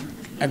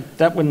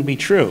 that wouldn't be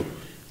true.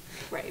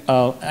 Right.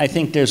 I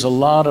think there's a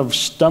lot of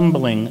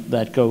stumbling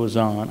that goes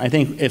on. I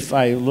think if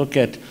I look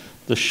at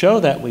the show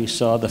that we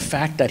saw, the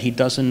fact that he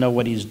doesn't know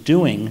what he's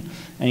doing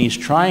and he's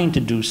trying to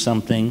do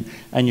something,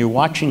 and you're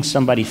watching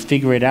somebody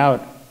figure it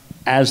out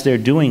as they're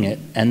doing it,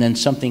 and then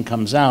something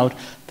comes out,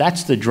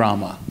 that's the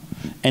drama.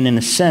 And in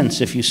a sense,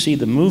 if you see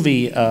the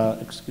movie,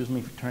 excuse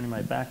me for turning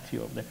my back to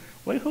you over there.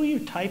 Who are you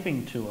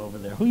typing to over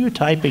there? Who are you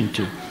typing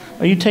to?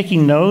 Are you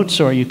taking notes,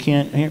 or you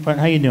can't hear? How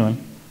are you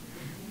doing?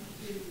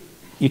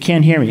 You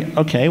can't hear me.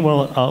 Okay,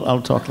 well,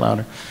 I'll talk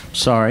louder.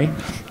 Sorry.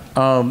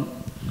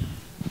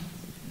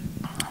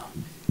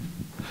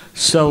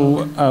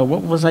 So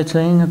what was I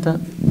saying at that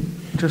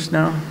just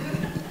now?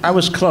 I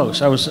was close.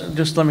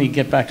 Just let me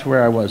get back to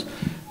where I was.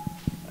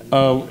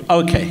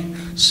 Okay,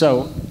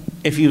 so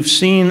if you've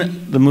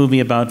seen the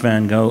movie about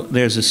Van Gogh,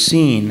 there's a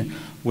scene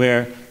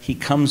where he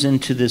comes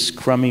into this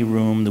crummy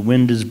room, the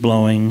wind is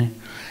blowing,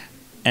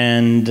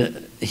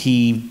 and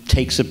he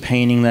takes a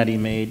painting that he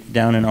made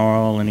down in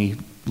Arles, and he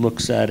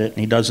looks at it, and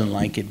he doesn't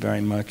like it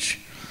very much.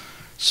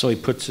 So he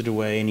puts it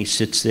away, and he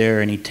sits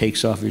there, and he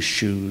takes off his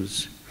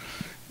shoes,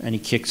 and he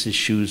kicks his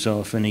shoes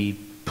off, and he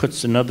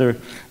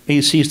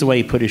sees the way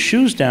he put his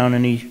shoes down,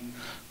 and he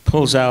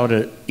pulls out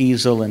an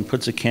easel and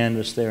puts a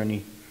canvas there, and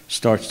he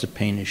starts to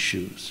paint his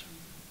shoes.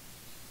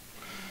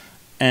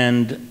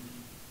 And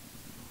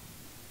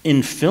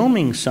in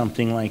filming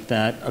something like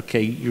that,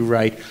 okay, you're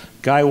right,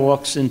 guy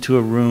walks into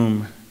a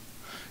room,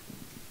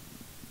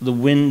 the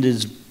wind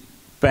is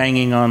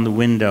banging on the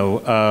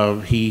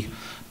window, he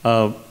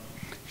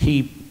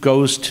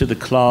goes to the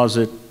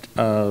closet,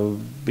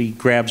 he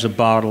grabs a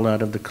bottle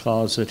out of the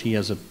closet, he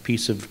has a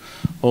piece of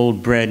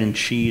old bread and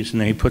cheese, and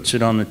then he puts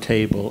it on the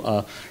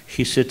table.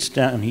 He sits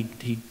down,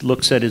 he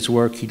looks at his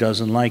work, he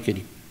doesn't like it,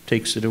 he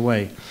takes it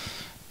away.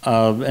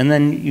 And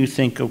then you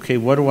think, okay,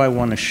 what do I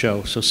want to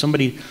show? So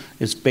somebody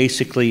is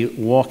basically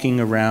walking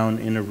around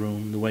in a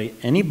room the way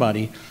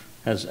anybody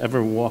has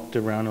ever walked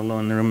around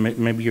alone in the room.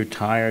 Maybe you're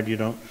tired, you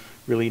don't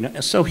really know.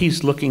 So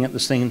he's looking at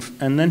this thing,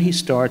 and then he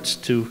starts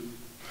to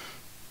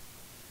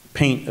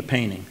paint a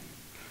painting.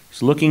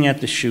 He's looking at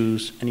the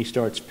shoes, and he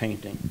starts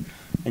painting.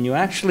 And you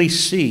actually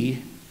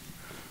see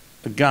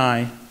a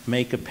guy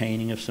make a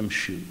painting of some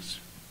shoes.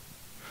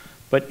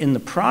 But in the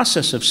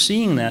process of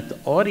seeing that, the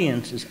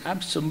audience is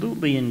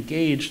absolutely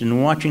engaged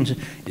in watching.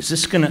 Is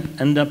this going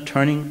to end up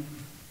turning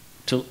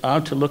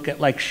out to look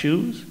like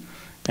shoes?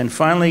 And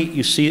finally,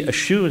 you see a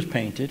shoe is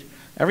painted.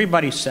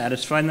 Everybody's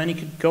satisfied, and then he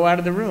could go out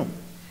of the room.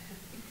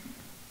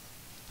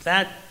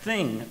 That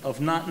thing of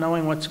not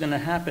knowing what's going to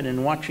happen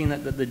and watching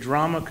that the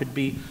drama could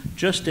be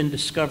just in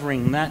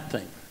discovering that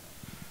thing.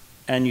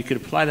 And you could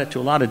apply that to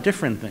a lot of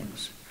different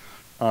things.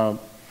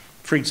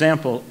 For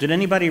example, did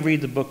anybody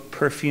read the book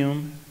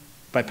Perfume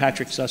by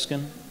Patrick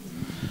Susskind?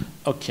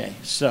 Okay,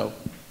 so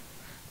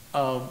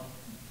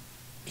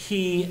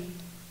he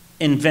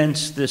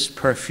invents this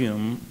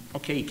perfume.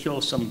 Okay, he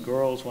kills some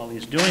girls while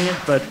he's doing it,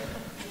 but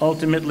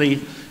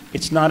ultimately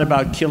it's not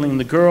about killing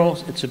the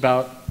girls, it's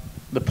about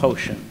the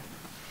potion.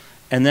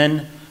 And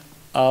then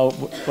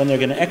when they're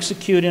going to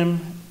execute him,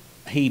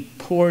 he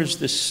pours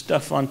this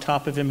stuff on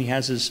top of him. He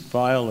has his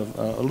vial of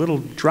a little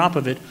drop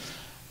of it,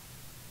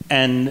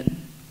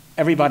 and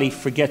everybody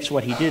forgets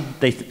what he did.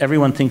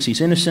 Everyone thinks he's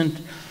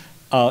innocent,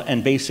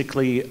 and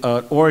basically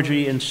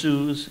orgy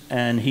ensues,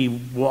 and he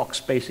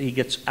he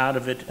gets out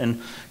of it, and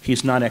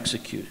he's not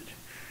executed.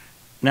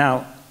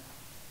 Now,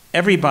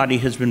 everybody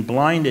has been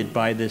blinded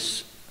by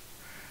this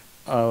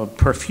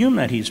perfume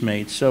that he's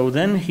made, so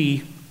then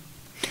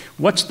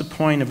what's the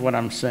point of what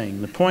I'm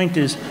saying? The point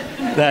is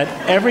that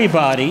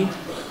everybody,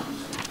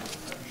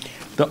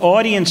 the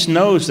audience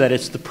knows that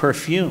it's the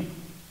perfume.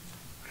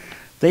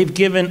 They've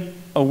given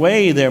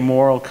away their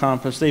moral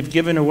compass. They've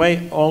given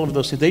away all of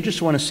those things. They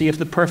just want to see if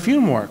the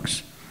perfume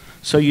works.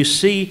 So you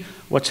see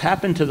what's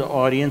happened to the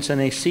audience,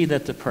 and they see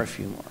that the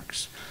perfume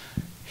works.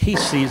 He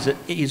sees it.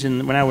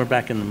 Now we're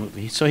back in the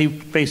movie. So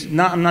I'm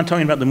not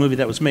talking about the movie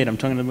that was made. I'm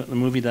talking about the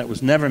movie that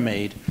was never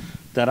made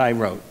that I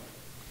wrote.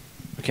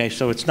 Okay,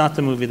 so it's not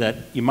the movie that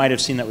you might have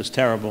seen that was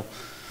terrible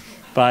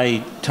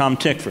by Tom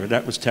Tickfor.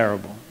 That was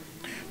terrible.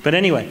 But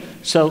anyway,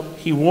 so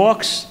he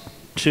walks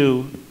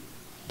to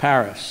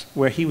Paris,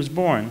 where he was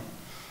born,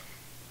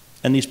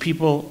 and these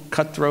people,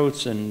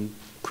 cutthroats and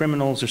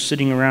criminals, are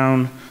sitting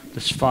around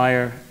this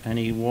fire, and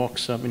he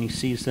walks up and he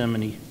sees them,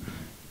 and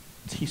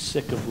he's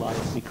sick of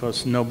life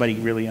because nobody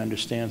really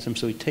understands him.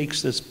 So he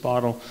takes this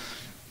bottle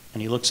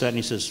and he looks at it and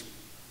he says,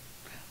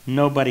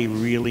 nobody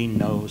really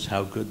knows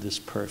how good this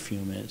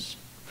perfume is.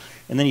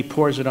 And then he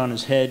pours it on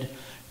his head,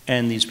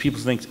 and these people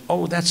think,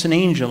 oh, that's an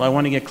angel, I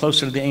want to get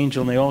closer to the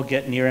angel, and they all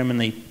get near him and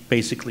they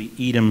basically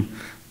eat him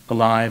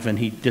alive, and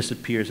he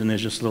disappears, and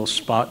there's just a little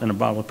spot in a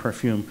bottle of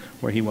perfume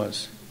where he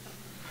was.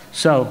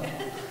 So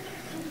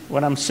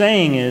what I'm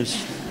saying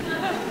is,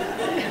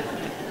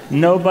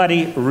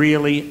 nobody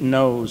really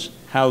knows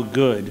how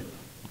good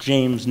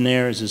James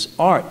Nares'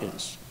 art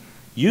is.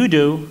 You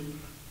do,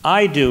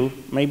 I do,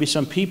 maybe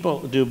some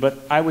people do, but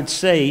I would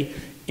say,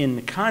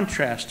 in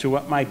contrast to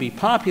what might be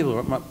popular,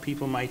 or what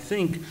people might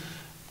think,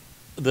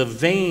 the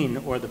vein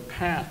or the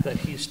path that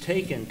he's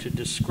taken to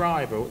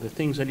describe, or the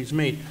things that he's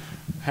made,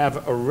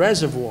 have a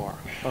reservoir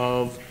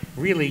of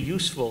really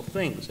useful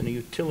things in a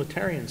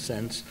utilitarian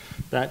sense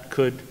that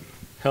could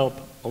help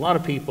a lot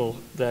of people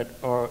that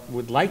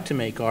would like to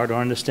make art or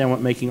understand what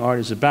making art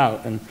is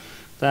about. And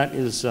that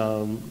is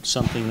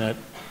something that...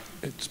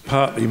 It's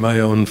partly my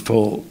own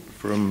fault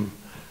from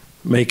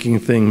making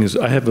things.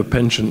 I have a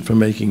penchant for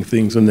making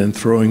things and then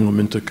throwing them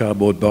into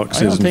cardboard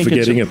boxes and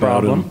forgetting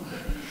about them.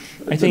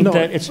 I think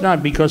that it's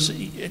not, because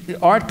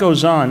art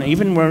goes on.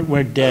 Even when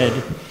we're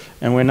dead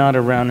and we're not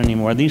around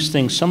anymore, these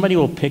things, somebody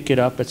will pick it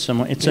up at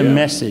someone. It's a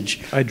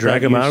message. I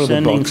drag them out of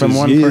the boxes from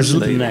one years person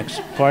later. to the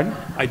next. Pardon?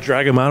 I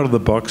drag them out of the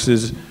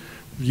boxes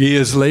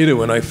years later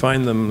when I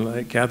find them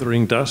like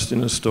gathering dust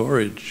in a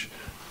storage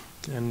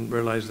and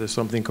realize there's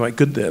something quite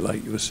good there,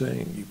 like you were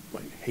saying. You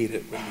might hate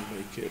it when you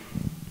make it,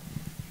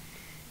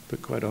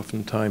 but quite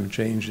often time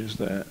changes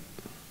that.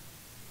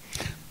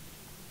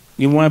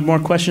 You want more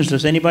questions?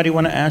 Does anybody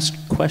want to ask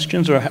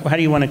questions, or how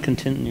do you want to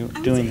continue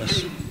doing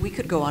this? We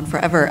could go on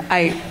forever.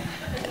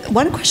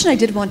 One question I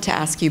did want to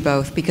ask you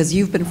both, because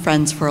you've been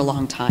friends for a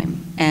long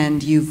time,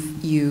 and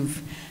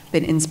you've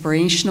been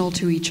inspirational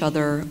to each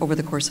other over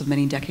the course of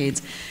many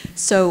decades.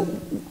 So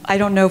I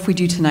don't know if we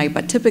do tonight,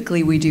 but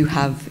typically we do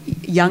have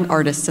young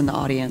artists in the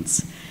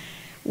audience.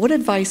 What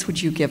advice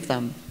would you give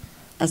them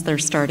as they're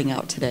starting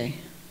out today?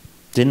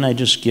 Didn't I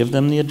just give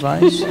them the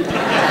advice?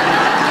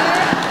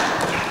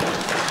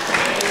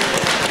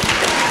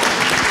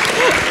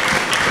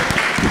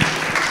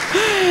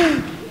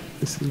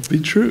 This would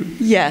be true.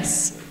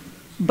 Yes,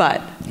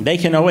 but... They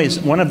can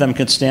always, one of them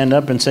could stand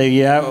up and say,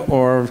 yeah,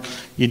 or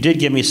you did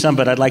give me some,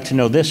 but I'd like to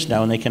know this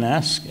now, and they can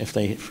ask if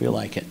they feel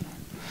like it.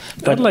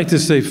 But I'd like to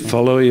say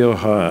follow your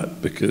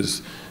heart,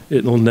 because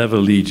it will never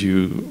lead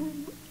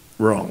you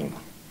wrong.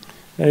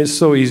 And it's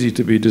so easy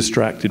to be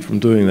distracted from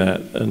doing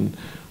that and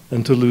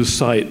to lose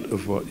sight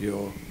of what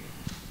your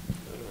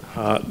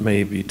heart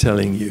may be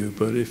telling you.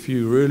 But if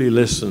you really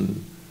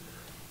listen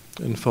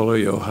and follow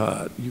your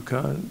heart, you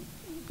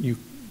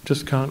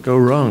just can't go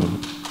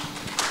wrong.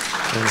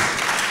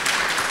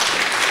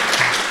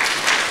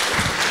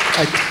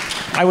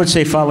 I would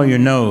say follow your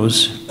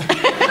nose,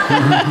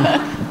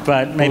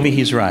 but maybe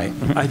he's right.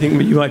 I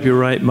think you might be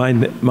right. My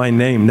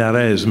name,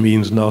 Nares,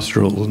 means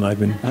nostrils, and I've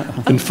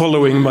been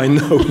following my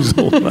nose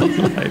all my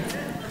life.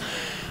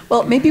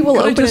 Well, maybe we'll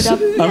open it up.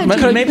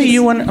 Maybe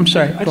you want. I'm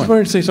sorry. I just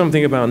wanted to say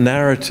something about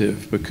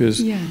narrative, because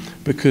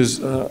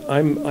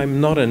I'm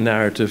not a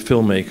narrative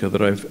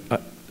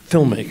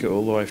filmmaker.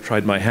 Although I've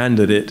tried my hand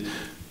at it,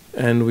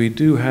 and we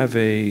do have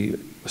a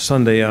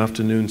Sunday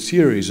afternoon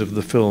series of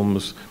the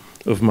films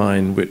of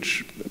mine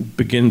which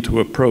begin to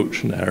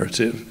approach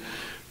narrative.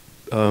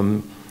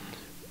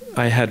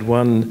 I had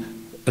one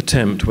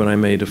attempt when I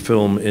made a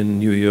film in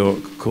New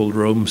York called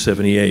Rome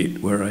 78,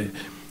 where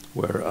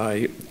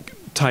I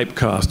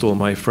typecast all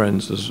my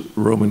friends as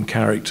Roman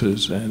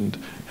characters and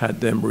had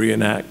them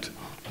reenact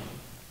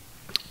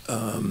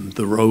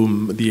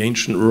the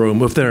ancient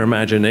Rome of their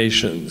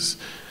imaginations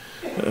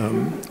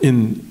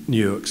in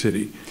New York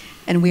City.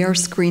 And we are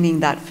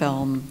screening that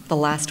film the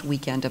last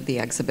weekend of the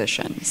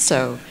exhibition.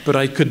 So, but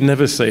I could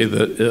never say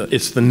that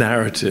it's the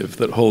narrative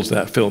that holds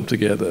that film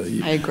together.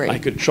 I agree. I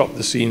could chop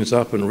the scenes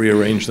up and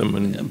rearrange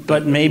them,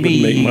 but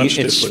maybe it's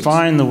difference.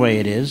 Fine the way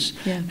it is.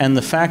 Yeah. And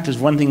the fact is,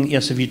 one thing,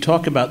 yes, if you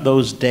talk about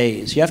those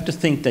days, you have to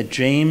think that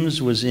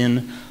James was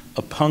in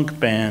a punk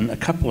band, a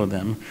couple of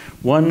them.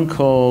 One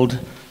called,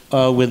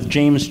 with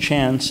James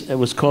Chance, it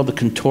was called The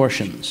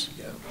Contortions.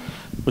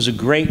 It was a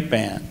great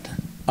band.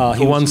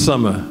 For one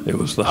summer, it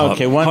was the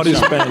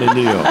hottest band in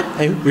New York.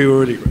 We were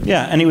really great.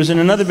 Yeah, and he was in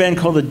another band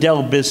called the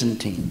Del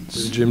Byzantines.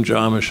 With Jim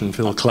Jarmusch and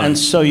Phil Klein. And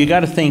so you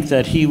got to think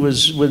that he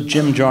was with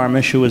Jim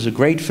Jarmusch, who was a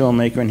great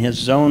filmmaker in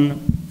his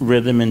own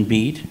rhythm and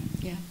beat.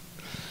 Yeah.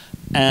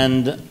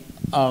 And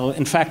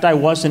in fact, I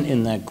wasn't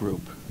in that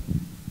group.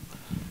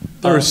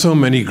 There are so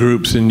many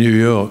groups in New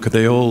York.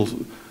 They all...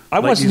 I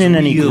wasn't in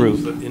any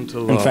group.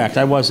 In fact,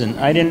 I wasn't.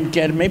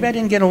 Maybe I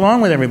didn't get along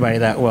with everybody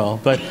that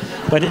well, but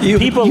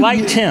people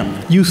liked him.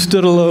 You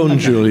stood alone,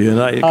 Julian.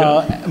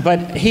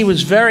 But he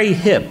was very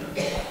hip,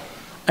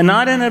 and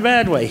not in a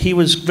bad way. He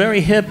was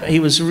very hip. He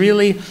was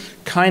really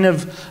kind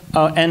of,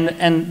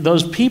 and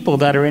those people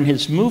that are in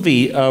his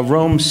movie,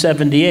 Rome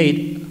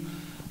 78,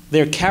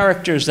 they're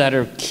characters that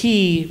are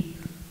key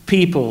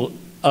people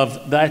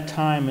of that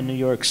time in New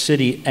York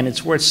City, and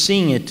it's worth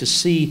seeing it to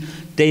see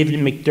David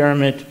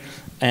McDermott,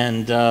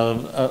 and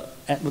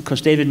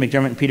because David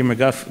McDermott and Peter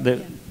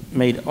McGuff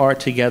made art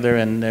together,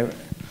 and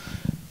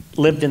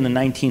lived in the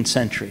 19th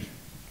century.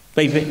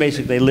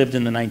 Basically, they lived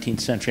in the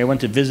 19th century. I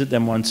went to visit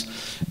them once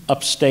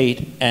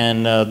upstate,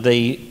 and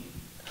they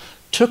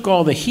took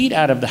all the heat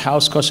out of the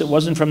house because it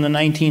wasn't from the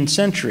 19th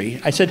century.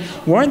 I said,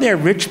 weren't there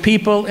rich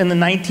people in the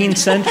 19th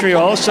century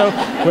also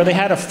where they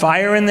had a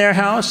fire in their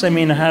house? I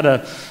mean, I had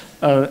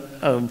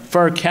a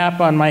fur cap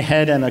on my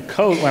head and a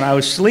coat when I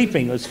was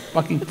sleeping. It was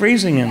fucking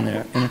freezing in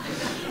there.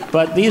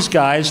 But these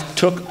guys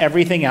took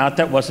everything out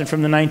that wasn't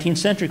from the 19th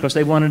century because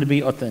they wanted to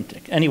be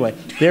authentic. Anyway,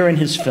 they're in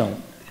his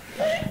film.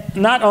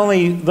 Not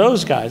only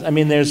those guys, I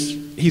mean, there's...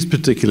 He's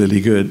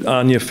particularly good.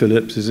 Anya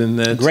Phillips is in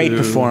there, great too.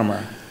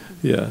 performer.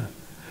 Yeah.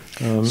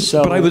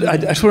 But I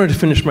just wanted to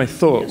finish my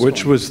thought,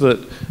 which was that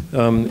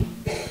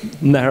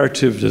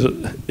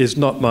narrative is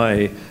not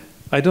my...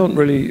 I don't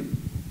really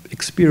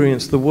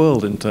experience the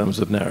world in terms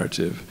of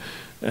narrative.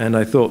 And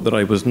I thought that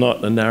I was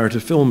not a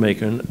narrative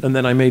filmmaker. And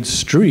then I made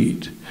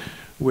Street,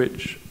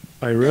 which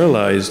I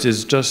realized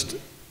is just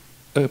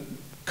a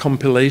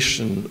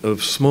compilation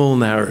of small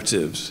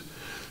narratives,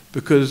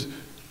 because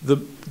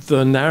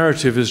the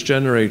narrative is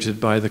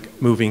generated by the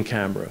moving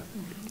camera.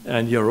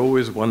 And you're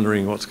always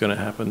wondering what's going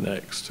to happen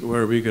next.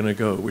 Where are we going to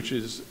go? Which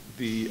is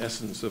the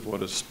essence of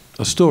what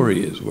a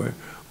story is.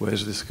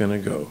 Where's this going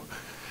to go?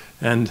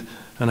 And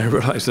I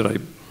realized that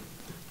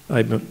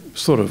I'm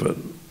sort of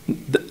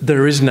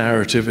there is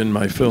narrative in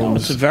my films. No,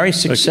 it's a very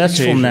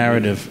successful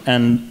narrative.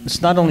 And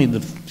it's not only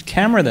the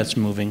camera that's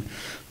moving,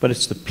 but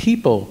it's the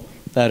people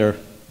that are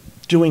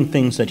doing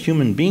things that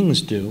human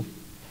beings do.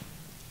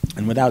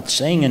 And without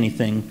saying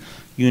anything,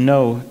 you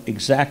know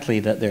exactly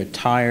that they're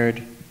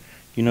tired.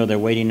 You know they're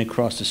waiting to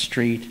cross the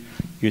street.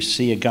 You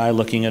see a guy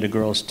looking at a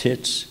girl's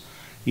tits.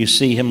 You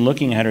see him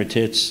looking at her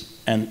tits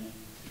and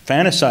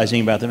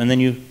fantasizing about them. And then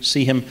you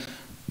see him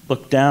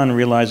look down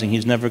realizing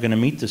he's never going to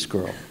meet this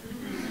girl.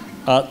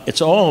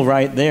 It's all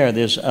right there.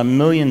 There's a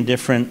million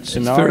different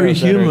scenarios.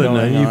 It's very human, that are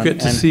going and you on. get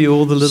to see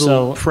all the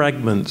little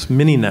fragments,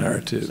 mini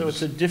narratives. So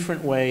it's a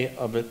different way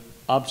of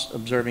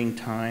observing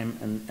time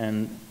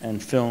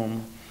and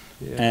film.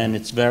 Yeah. And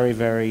it's very,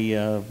 very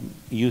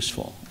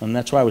useful. And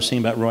that's why I was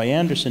saying about Roy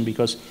Andersson,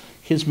 because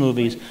his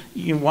movies,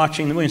 you're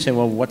watching the movie and say,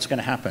 well, what's going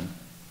to happen?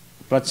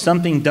 But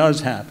something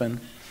does happen.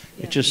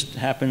 Yeah. It just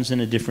happens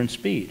in a different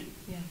speed.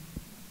 Yeah.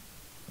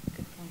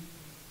 Good point.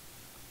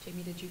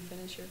 Jamie, did you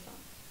finish your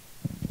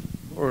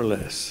thought? More or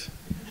less.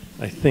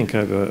 I think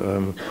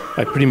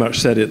I pretty much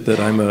said it,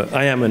 that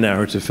I am a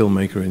narrative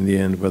filmmaker in the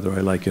end, whether I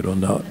like it or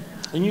not.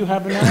 And you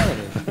have a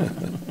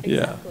narrative.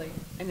 Yeah. Exactly.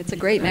 And it's a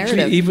great narrative.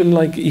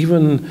 Actually,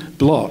 even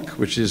Block,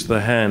 which is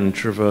the hand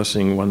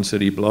traversing one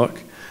city block,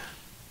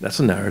 that's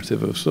a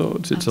narrative of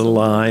sorts. It's Absolutely. A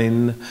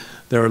line.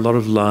 There are a lot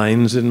of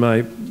lines in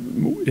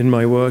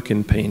my work,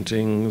 in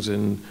paintings,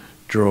 in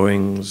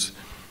drawings,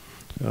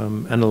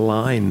 and a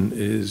line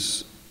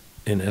is,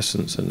 in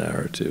essence, a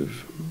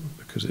narrative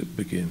because it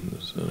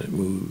begins and it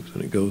moves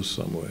and it goes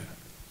somewhere.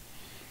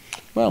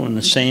 Well, in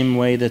the same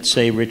way that,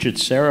 say, Richard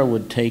Serra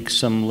would take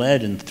some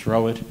lead and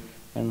throw it,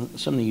 and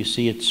suddenly you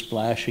see it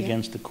splash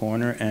against the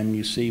corner, and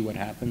you see what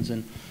happens,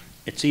 and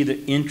it's either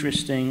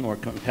interesting or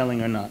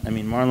compelling or not. I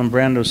mean, Marlon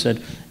Brando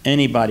said,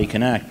 anybody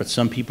can act, but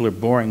some people are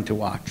boring to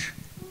watch.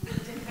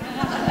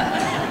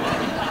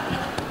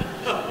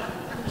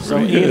 So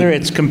either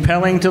it's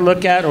compelling to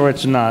look at or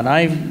it's not.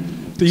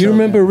 Do you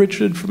remember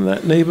Richard from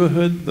that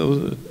neighborhood,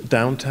 those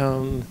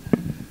downtown?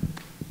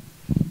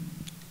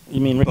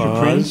 You mean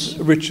Richard Prince?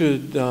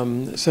 Richard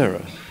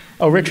Serra.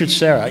 Oh, Richard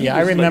Serra. Yeah,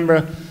 I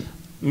remember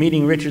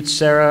meeting Richard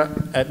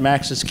Serra at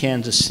Max's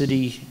Kansas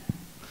City.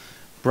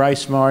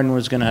 Bryce Martin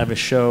was going to have a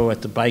show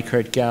at the Bike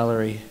Hurt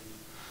Gallery.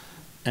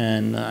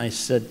 And I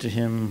said to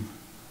him,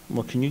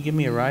 well, can you give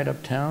me a ride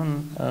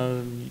uptown?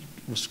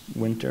 It was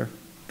winter,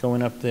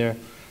 going up there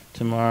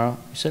tomorrow.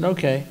 He said,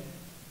 okay.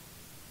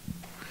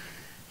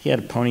 He had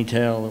a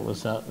ponytail that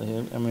was out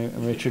there. I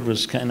mean, Richard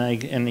was kind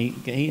of, and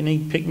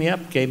he picked me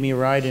up, gave me a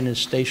ride in his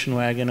station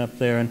wagon up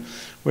there, and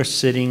we're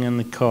sitting in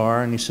the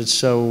car, and he said,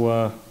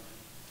 so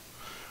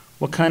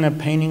what kind of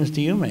paintings do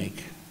you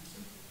make?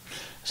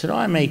 I said, oh,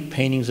 I make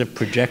paintings of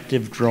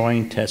projective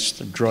drawing tests,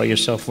 to draw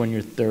yourself when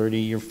you're 30,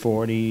 you're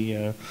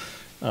 40,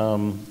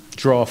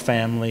 draw a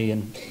family.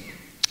 And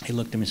he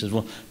looked at me and says,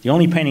 well, the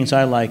only paintings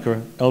I like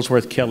are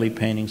Ellsworth Kelly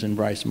paintings and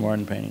Bryce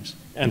Martin paintings.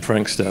 And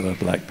Frank Stella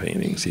black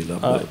paintings, he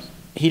loved those.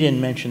 He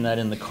didn't mention that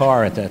in the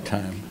car at that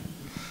time.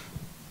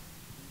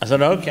 I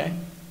said, okay.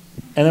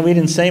 And then we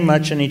didn't say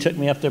much, and he took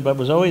me up there, but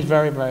was always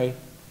very, very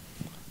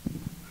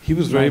he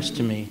was nice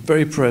to me.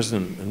 Very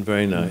present and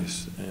very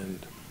nice, and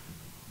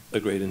a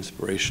great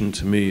inspiration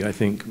to me. I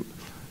think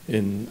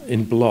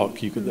in Block,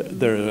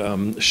 there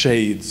are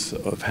shades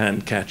of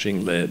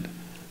hand-catching lead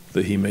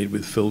that he made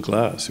with Phil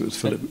Glass. It was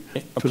Philip.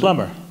 A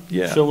plumber.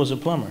 Yeah. Phil was a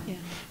plumber. Yeah.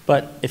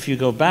 But if you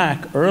go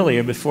back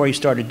earlier, before he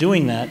started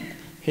doing that,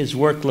 his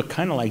work looked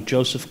kind of like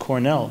Joseph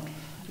Cornell.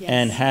 Yes.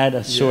 And had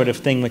a sort of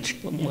thing which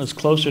was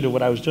closer to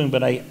what I was doing,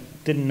 but I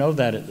didn't know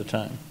that at the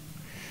time.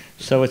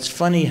 So it's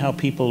funny how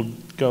people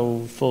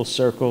go full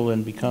circle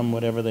and become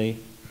whatever they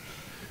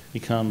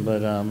become, but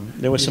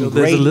there were some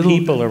there's great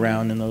people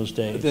around in those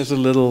days. There's a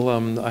little,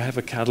 I have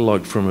a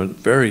catalog from a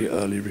very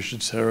early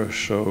Richard Serra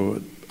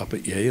show up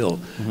at Yale,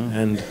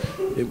 and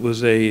it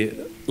was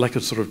like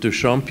a sort of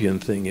Duchampian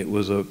thing. It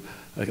was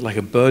like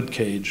a bird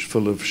cage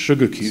full of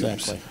sugar cubes.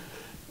 Exactly.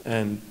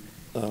 And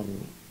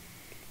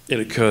it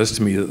occurs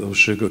to me that those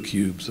sugar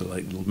cubes are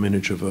like little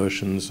miniature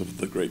versions of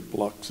the great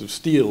blocks of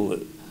steel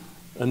that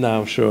are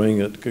now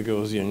showing at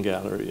Gagosian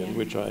Gallery, in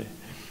which I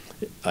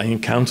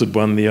encountered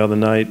one the other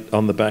night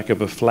on the back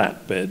of a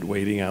flatbed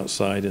waiting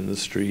outside in the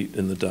street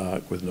in the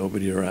dark with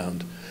nobody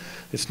around.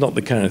 It's not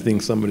the kind of thing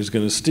somebody's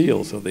going to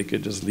steal, so they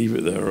could just leave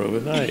it there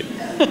overnight.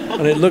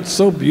 And it looked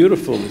so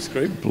beautiful, this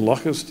great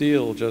block of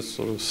steel just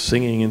sort of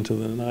singing into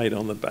the night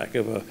on the back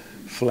of a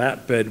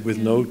flatbed with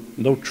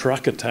no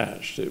truck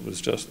attached. It was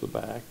just the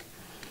back.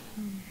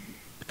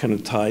 Kind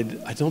of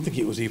tied, I don't think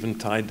it was even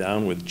tied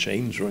down with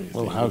chains or anything.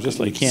 Well, how just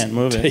you like, can't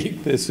move it.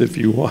 Take this if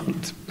you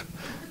want,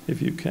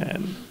 if you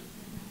can.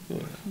 Yeah.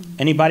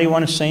 Anybody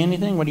want to say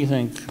anything? What do you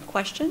think?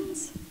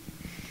 Questions?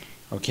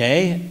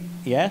 Okay,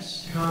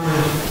 yes?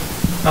 Comment.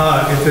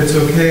 If it's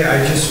okay,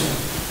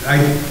 I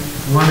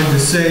wanted to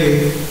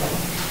say,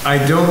 I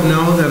don't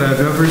know that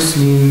I've ever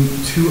seen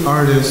two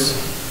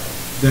artists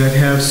that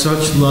have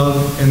such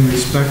love and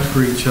respect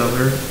for each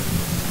other,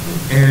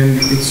 and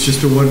it's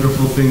just a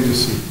wonderful thing to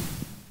see.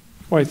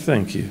 Why,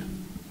 thank you.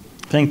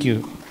 Thank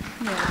you.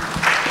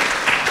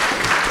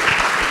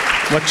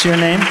 What's your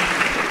name?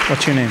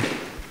 What's your name?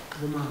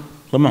 Lamont.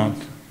 Lamont.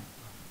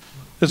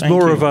 There's Thank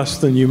more you. of us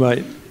than you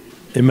might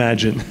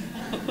imagine.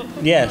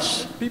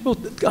 Yes.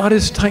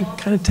 Artists kind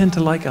of tend to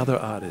like other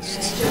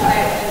artists.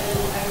 I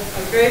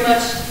very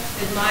much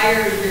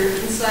admire your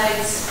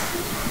insights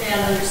and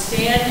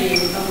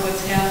understanding of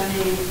what's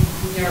happening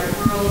in the art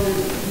world and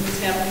what's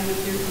happening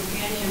with your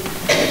companion.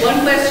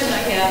 One question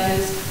I have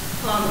is,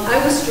 I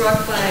was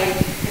struck by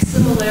the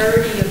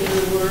similarity of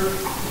your work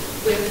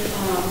with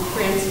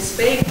Francis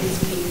Bacon's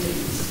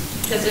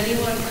paintings. Has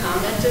anyone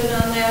commented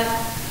on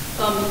that?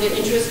 The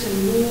interest in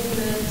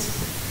movement,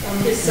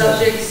 his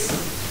subjects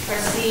are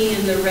seen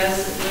in the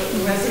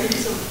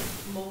resonance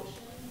of motion?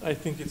 I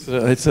think it's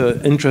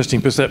an interesting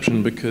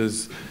perception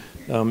because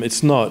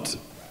it's not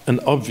an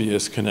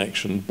obvious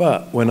connection.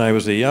 But when I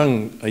was a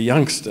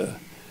youngster,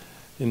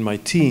 in my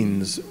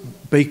teens,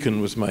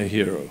 Bacon was my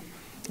hero,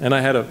 and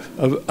I had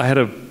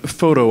a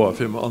photo of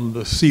him on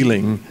the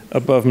ceiling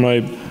above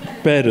my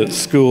bed at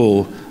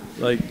school.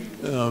 Like,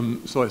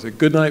 so I said,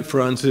 "Good night,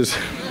 Francis."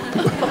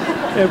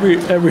 every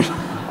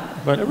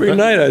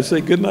night I'd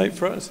say, "Good night,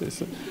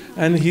 Francis,"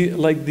 and he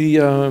like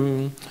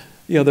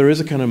there is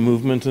a kind of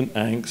movement and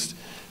angst.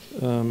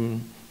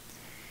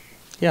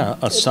 Yeah,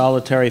 a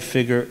solitary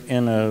figure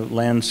in a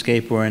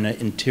landscape or in an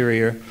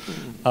interior.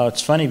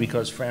 It's funny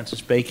because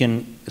Francis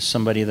Bacon is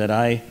somebody that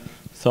I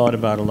thought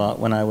about a lot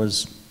when I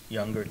was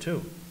younger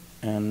too,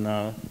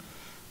 and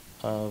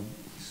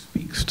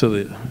Speaks to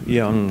the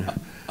young.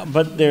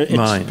 But it's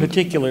mind,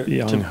 particular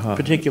young to heart.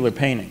 particular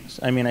paintings.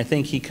 I mean, I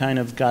think he kind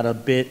of got a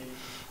bit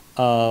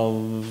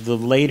of the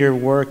later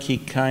work. He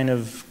kind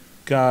of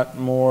got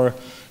more.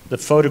 The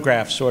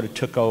photograph sort of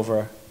took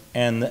over,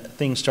 and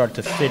things started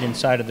to fit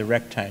inside of the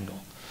rectangle.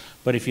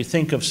 But if you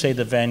think of, say,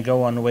 the Van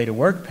Gogh On the Way to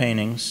Work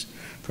paintings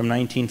from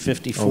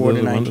 1954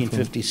 to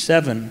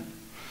 1957,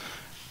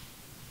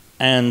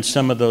 and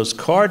some of those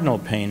cardinal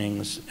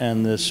paintings,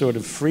 and the sort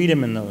of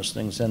freedom in those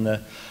things, and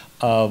the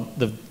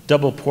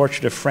double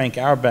portrait of Frank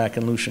Auerbach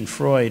and Lucian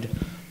Freud,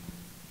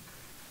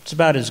 it's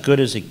about as good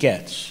as it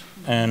gets.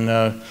 And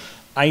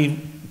I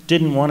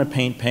didn't want to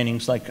paint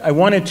paintings like I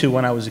wanted to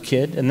when I was a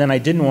kid, and then I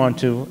didn't want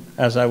to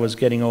as I was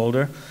getting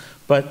older.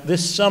 But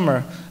this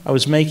summer, I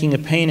was making a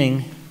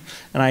painting,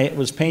 and I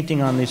was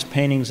painting on these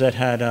paintings that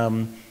had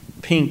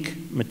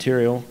pink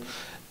material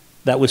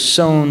that was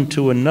sewn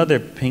to another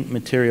pink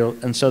material,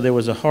 and so there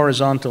was a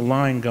horizontal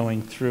line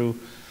going through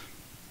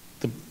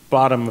the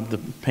bottom of the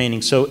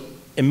painting. So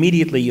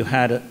immediately you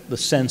had the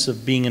sense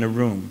of being in a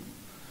room.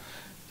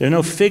 There are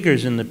no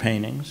figures in the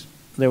paintings.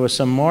 There were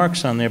some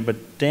marks on there,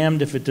 but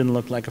damned if it didn't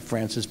look like a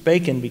Francis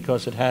Bacon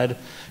because it had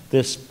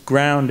this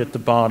ground at the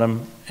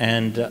bottom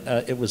and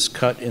it was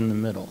cut in the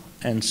middle.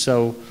 And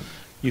so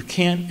you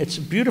can't, it's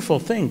a beautiful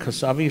thing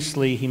because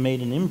obviously he made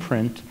an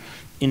imprint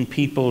in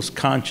people's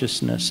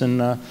consciousness.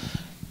 And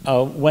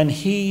when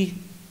he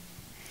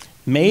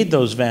made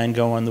those Van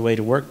Gogh On the Way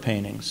to Work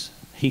paintings,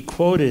 he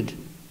quoted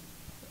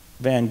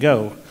Van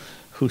Gogh,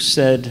 who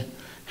said,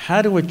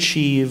 "How to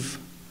achieve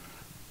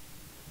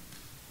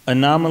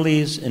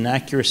anomalies,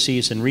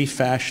 inaccuracies, and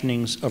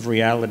refashionings of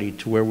reality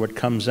to where what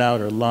comes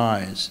out are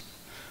lies,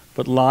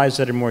 but lies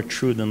that are more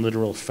true than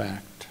literal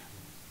fact."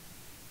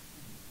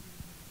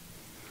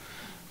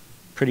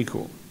 Pretty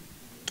cool.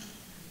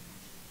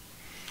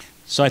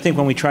 So I think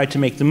when we tried to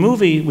make the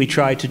movie, we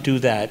tried to do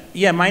that.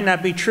 Yeah, it might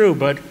not be true,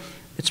 but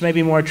it's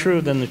maybe more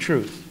true than the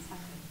truth.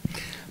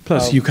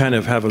 Plus, you kind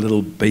of have a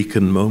little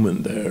Bacon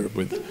moment there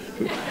with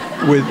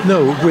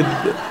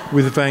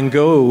Van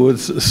Gogh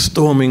was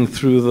storming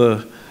through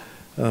the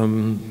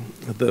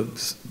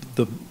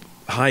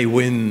high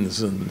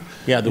winds and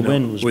Yeah, the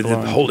wind was with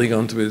him blowing. holding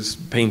onto his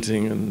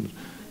painting and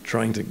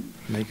trying to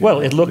make it. Well,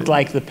 it looked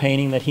like the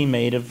painting that he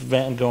made of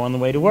Van Gogh on the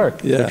way to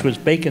work, Yeah. which was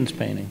Bacon's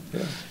painting.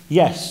 Yeah.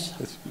 Yes.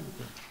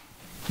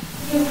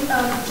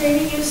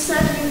 Jamie, you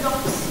said you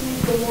don't see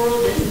the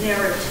world as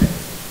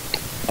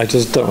narrative. I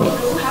just don't.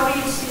 How do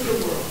you see the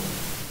world?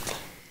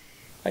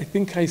 I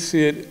think I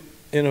see it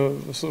in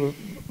a sort of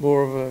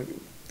more of a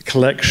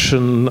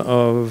collection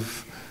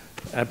of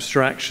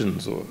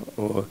abstractions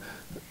or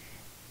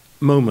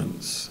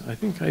moments. I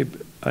think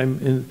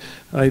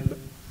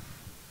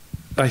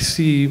I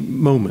see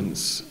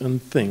moments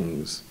and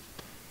things.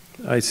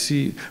 I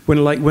see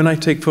when I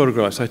take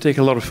photographs. I take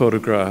a lot of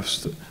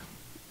photographs.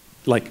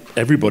 Like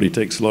everybody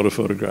takes a lot of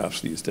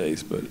photographs these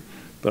days, but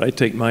I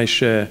take my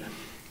share,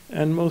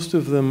 and most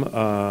of them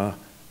are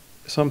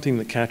something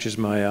that catches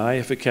my eye.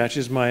 If it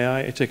catches my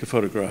eye, I take a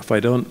photograph. I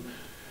don't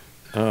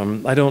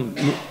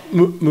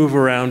move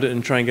around it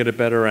and try and get a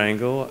better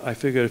angle. I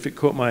figure if it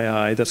caught my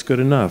eye, that's good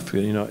enough.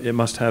 You know, it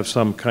must have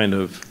some kind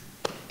of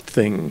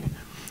thing,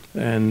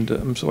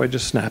 and so I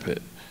just snap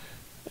it.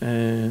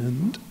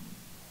 And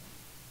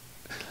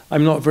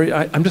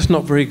I'm just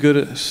not very good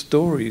at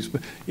stories.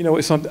 But you know,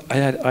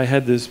 I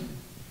had this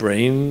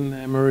brain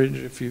hemorrhage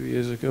a few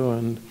years ago,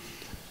 and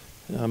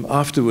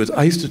afterwards,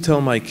 I used to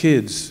tell my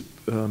kids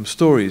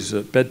stories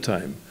at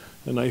bedtime,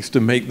 and I used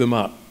to make them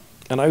up,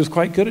 and I was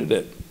quite good at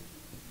it.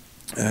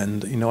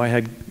 And you know, I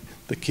had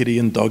the kitty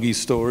and doggy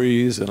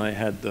stories, and I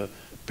had the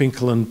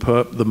Pinkle and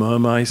Perp, the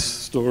mermice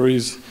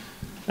stories,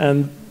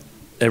 and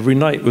every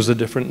night was a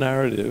different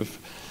narrative.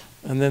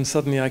 And then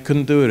suddenly I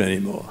couldn't do it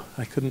anymore.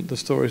 The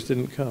stories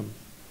didn't come.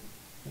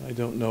 I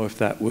don't know if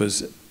that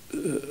was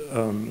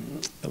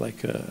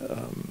like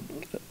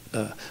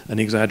an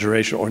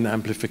exaggeration or an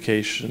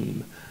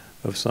amplification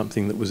of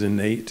something that was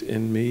innate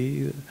in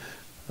me.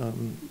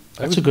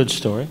 That's a good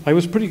story. I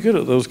was pretty good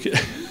at those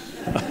kids.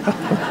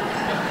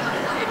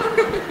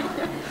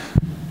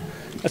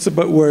 That's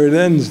about where it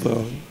ends,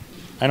 though.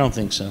 I don't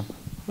think so.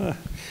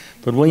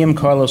 But William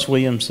Carlos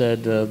Williams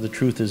said, the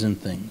truth is in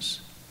things.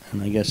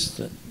 And I guess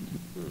that...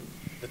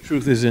 The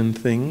truth is in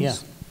things? Yeah.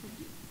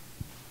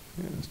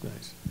 Yeah, that's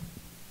nice.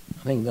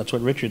 I think that's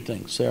what Richard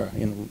thinks, Sarah.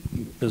 You know,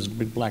 there's a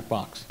big black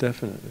box.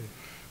 Definitely.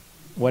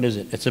 What is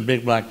it? It's a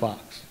big black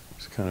box.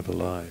 It's kind of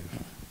alive.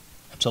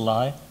 It's a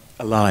lie?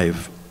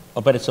 Alive.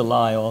 Oh, but it's a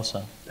lie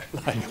also.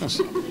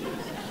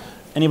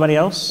 Anybody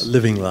else? A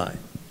living lie.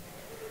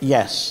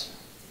 Yes.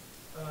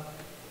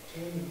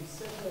 Jamie, you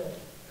said that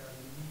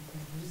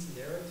you use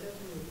narrative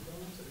in your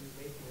films, or you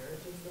make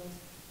narrative films,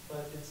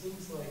 but it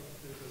seems like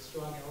there's a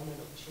strong element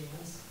of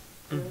chance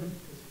there, because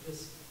you're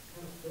just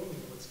kind of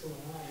filming what's going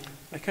on.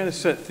 I kind of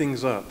set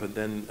things up and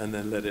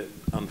then let it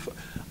unfold.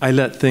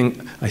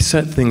 I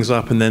set things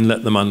up and then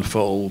let them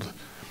unfold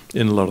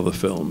in a lot of the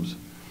films.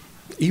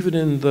 Even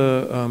in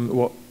the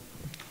what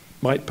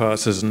might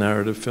pass as a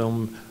narrative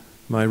film,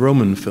 my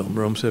Roman film,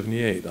 Rome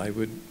 78, I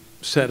would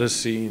set a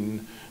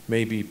scene,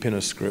 maybe pin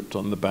a script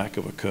on the back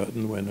of a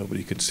curtain where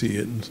nobody could see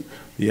it and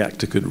the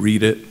actor could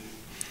read it.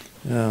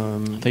 I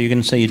thought you were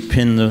going to say you'd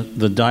pin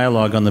the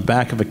dialogue on the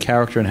back of a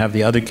character and have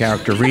the other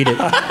character read it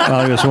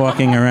while he was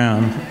walking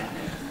around.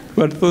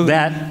 But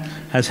that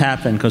has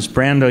happened because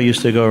Brando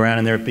used to go around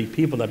and there would be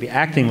people that would be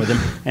acting with him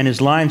and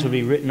his lines would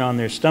be written on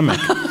their stomach.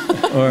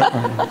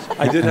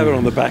 I did have it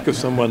on the back of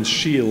someone's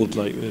shield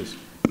like this.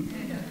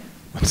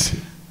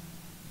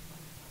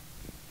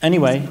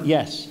 Anyway,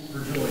 yes. For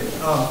Julian,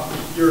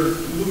 your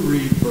Lou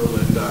Reed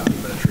Berlin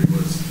documentary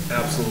was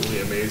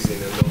absolutely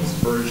amazing, and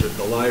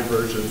the live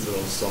versions of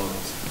those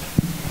songs,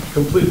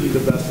 completely the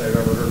best I've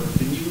ever heard.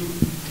 Can you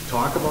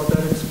talk about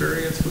that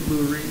experience with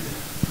Lou Reed?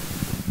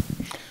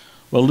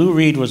 Well, Lou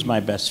Reed was my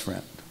best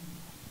friend,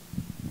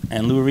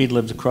 and Lou Reed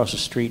lived across the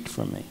street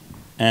from me.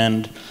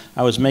 And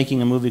I was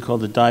making a movie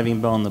called The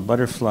Diving Bell and the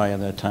Butterfly at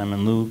that time,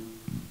 and Lou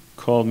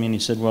called me and he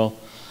said, well,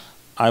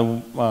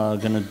 I'm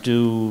going to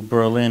do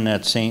Berlin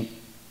at St.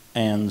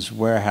 Anne's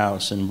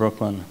Warehouse in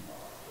Brooklyn.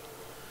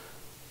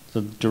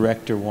 The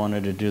director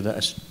wanted to do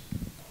that.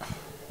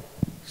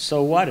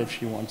 So what if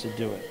she wants to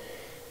do it?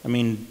 I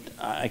mean,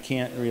 I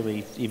can't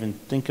really even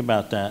think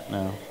about that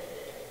now.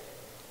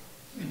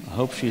 I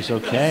hope she's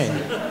okay.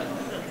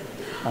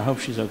 I hope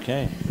she's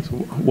okay.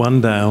 One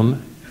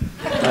down.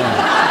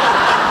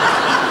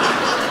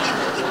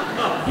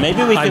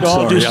 Maybe we could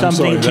all do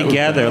something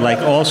together, like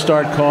all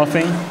start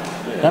coughing.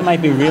 That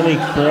might be really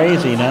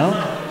crazy, no?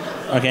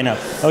 Okay, no.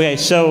 Okay,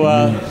 so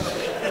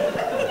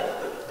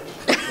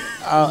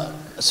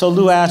so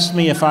Lou asked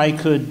me if I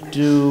could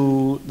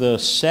do the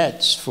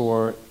sets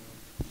for.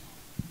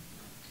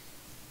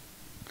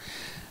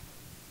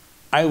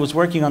 I was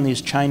working on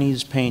these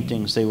Chinese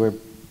paintings. They were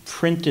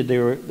printed.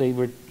 They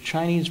were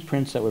Chinese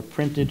prints that were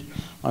printed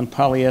on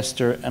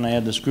polyester, and I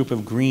had this group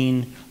of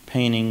green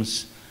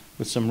paintings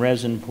with some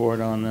resin poured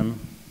on them.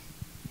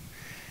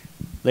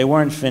 They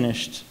weren't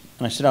finished.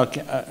 And I said,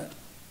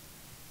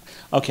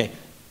 okay,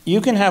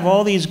 you can have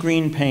all these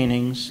green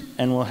paintings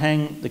and we'll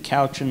hang the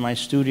couch in my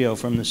studio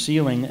from the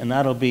ceiling and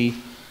that'll be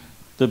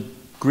the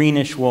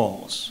greenish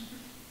walls.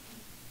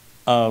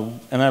 And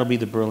that'll be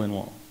the Berlin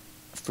Wall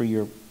for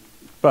your,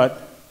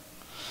 but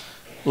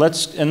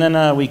and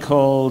then we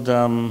called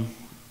the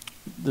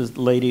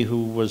lady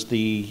who was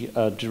the,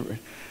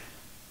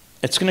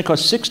 it's going to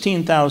cost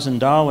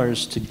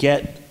 $16,000 to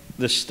get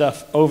the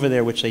stuff over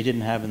there, which they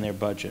didn't have in their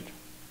budget.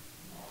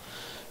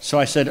 So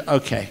I said,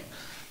 okay,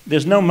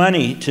 there's no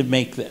money to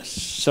make this,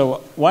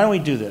 so why don't we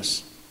do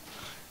this?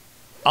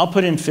 I'll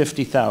put in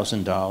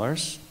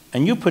 $50,000,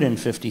 and you put in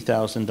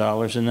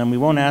 $50,000, and then we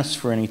won't ask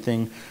for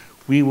anything.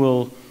 We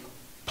will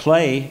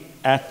play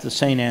at the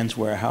St. Anne's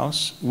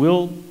Warehouse.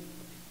 We'll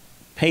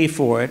pay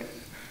for it.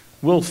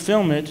 We'll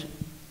film it,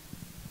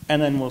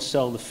 and then we'll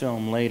sell the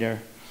film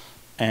later.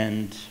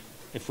 And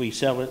if we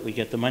sell it, we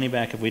get the money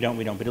back. If we don't,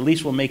 we don't. But at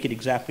least we'll make it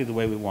exactly the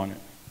way we want it.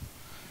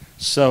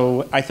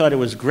 So I thought it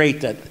was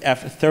great that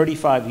after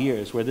 35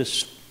 years, where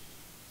this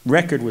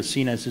record was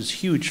seen as this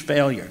huge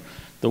failure,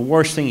 the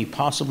worst thing he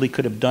possibly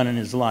could have done in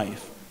his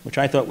life, which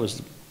I thought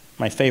was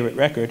my favorite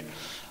record,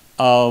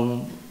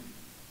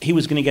 he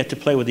was going to get to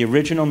play with the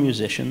original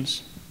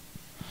musicians,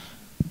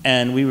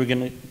 and we were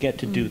going to get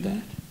to do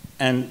that.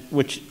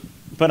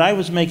 But I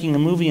was making a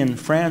movie in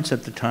France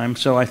at the time,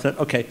 so I thought,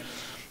 okay,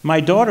 my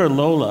daughter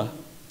Lola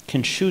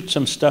can shoot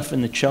some stuff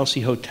in the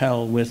Chelsea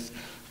Hotel with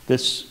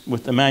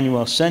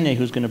Emmanuelle Seigné,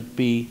 who's going to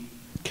be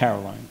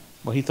Caroline.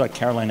 Well, he thought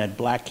Caroline had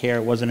black hair,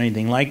 it wasn't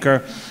anything like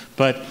her.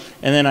 And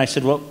then I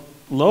said, well,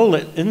 Lola,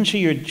 isn't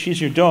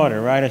she's your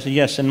daughter, right? I said,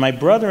 yes. And my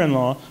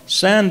brother-in-law,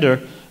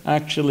 Sander,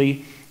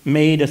 actually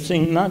made a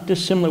thing not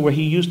dissimilar where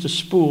he used a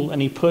spool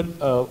and he put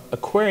an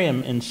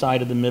aquarium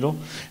inside of the middle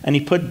and he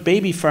put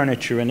baby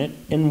furniture in it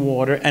in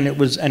water and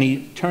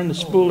he turned the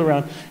spool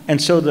around and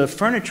so the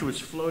furniture was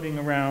floating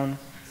around.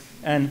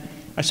 And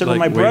I said, well,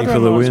 my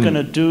brother-in-law is going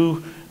to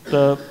do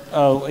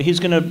he's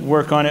going to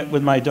work on it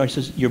with my daughter. He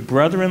says, your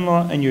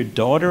brother-in-law and your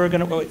daughter are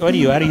going to, what are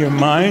you, out of your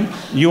mind?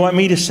 You want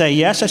me to say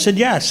yes? I said,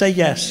 yeah, say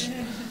yes.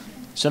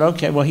 I said,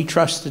 okay, well, he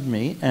trusted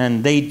me,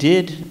 and they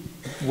did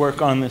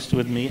work on this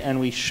with me, and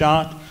we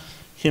shot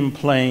him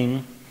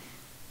playing,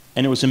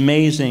 and it was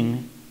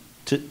amazing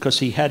because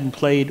he hadn't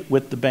played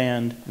with the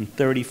band in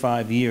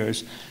 35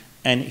 years,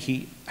 and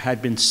he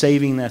had been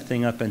saving that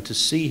thing up, and to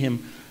see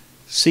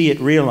it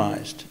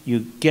realized, you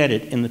get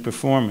it in the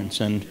performance.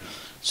 And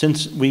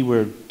since we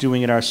were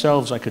doing it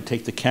ourselves, I could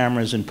take the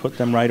cameras and put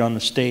them right on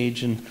the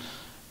stage, and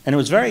it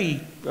was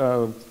very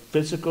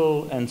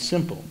physical and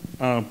simple,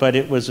 but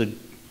it was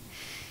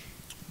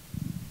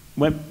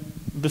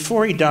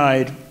before he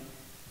died,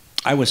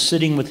 I was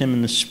sitting with him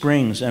in the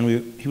Springs,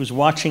 and he was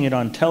watching it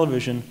on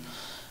television,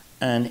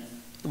 and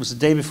it was the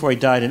day before he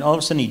died, and all of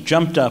a sudden he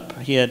jumped up.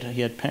 He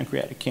had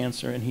pancreatic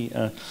cancer, and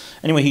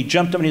anyway, he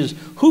jumped up and he says,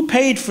 who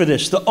paid for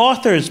this? The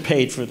authors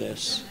paid for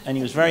this. And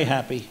he was very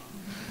happy.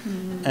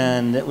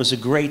 And it was a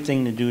great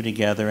thing to do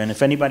together. And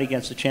if anybody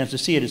gets a chance to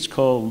see it, it's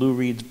called Lou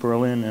Reed's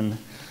Berlin,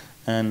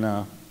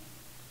 and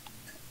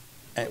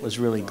it was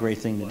really a great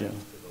thing to do.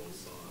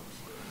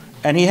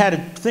 And he had a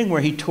thing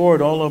where he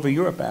toured all over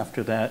Europe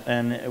after that,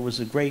 and it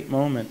was a great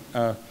moment,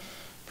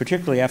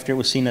 particularly after it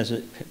was seen as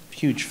a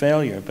huge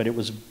failure, but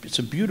it's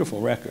a beautiful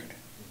record.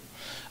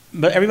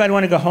 But everybody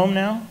want to go home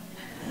now?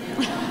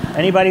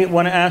 Anybody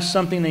want to ask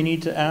something they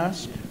need to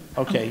ask?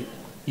 Okay,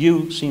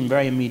 you seem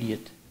very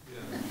immediate.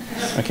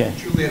 Yeah. Okay.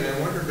 Julian, I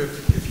wondered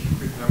if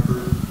you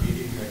remember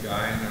meeting a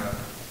guy in a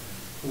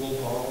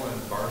pool hall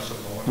in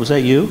Barcelona. Was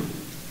that you?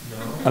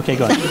 No. Okay,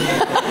 go ahead.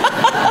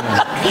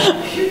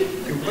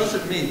 It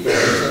wasn't me, but it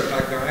was a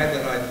guy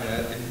that I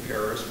met in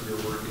Paris. We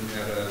were working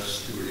at a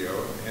studio,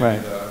 and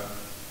right.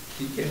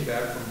 He came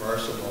back from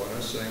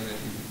Barcelona saying that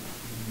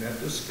he met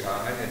this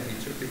guy, and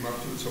he took him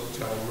up to his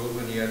hotel room,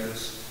 and he had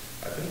this,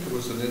 I think it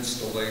was an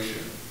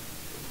installation.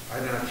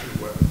 I'm not sure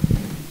what.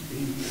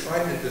 He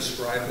tried to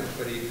describe it,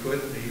 but he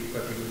couldn't.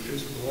 But he was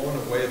just blown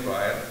away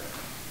by it,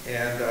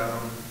 and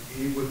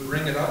he would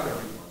bring it up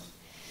every once.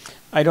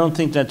 I don't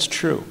think that's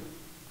true.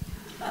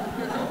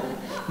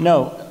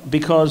 No,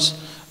 because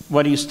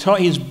what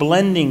he's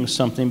blending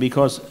something,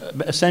 because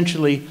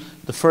essentially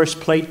the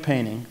first plate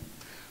painting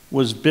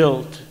was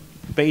built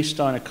based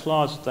on a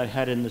closet that I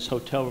had in this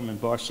hotel room in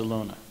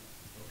Barcelona.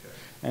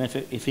 Okay.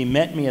 And if he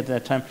met me at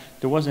that time,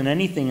 there wasn't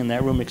anything in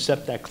that room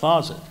except that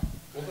closet.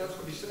 Well, that's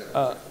what he said. It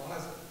was a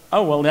closet.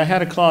 Oh, well, I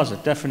had a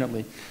closet,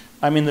 definitely.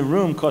 I mean, the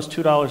room cost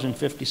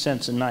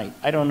 $2.50 a night.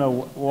 I don't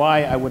know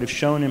why I would have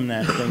shown him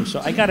that thing. So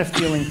I got a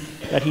feeling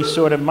that he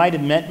sort of might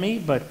have met me,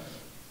 but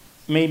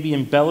maybe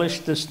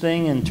embellished this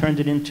thing and turned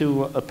it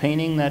into a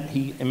painting that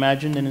he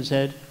imagined in his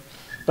head.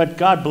 But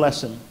God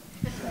bless him.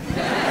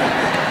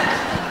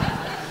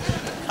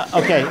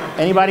 Okay,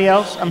 anybody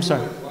else? I'm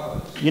sorry.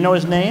 You know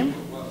his name?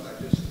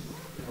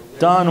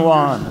 Don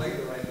Juan.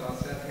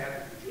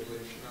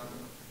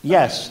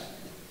 Yes.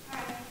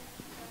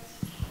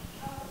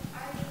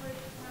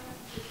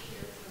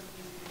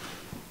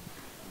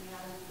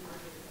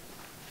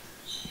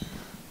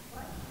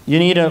 You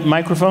need a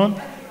microphone?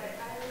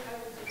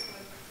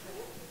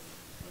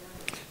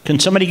 Can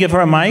somebody give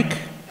her a mic?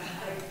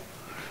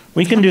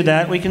 We can do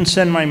that. We can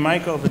send my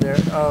mic over there.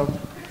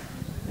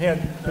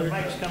 Here, the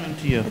mic's coming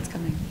to you. It's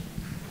coming.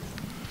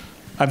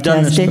 I've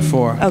done this Testing.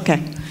 before.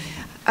 Okay.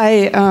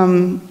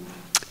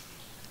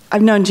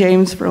 I've known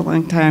James for a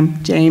long time,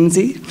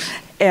 Jamesy,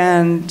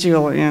 and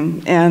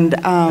Julian. And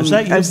Is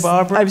that you,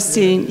 Barbara? I've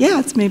seen, yeah,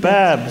 it's me.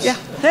 Babs. Yeah,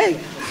 hey.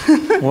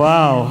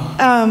 Wow.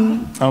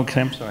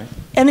 Okay, I'm sorry.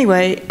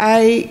 Anyway,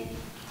 I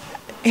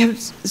have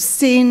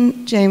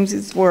seen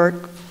James's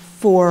work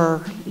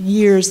for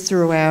years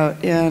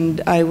throughout,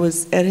 and I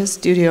was at his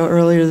studio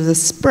earlier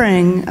this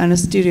spring on a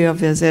studio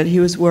visit. He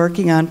was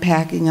working on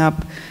packing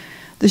up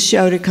the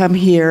show to come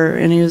here,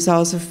 and he was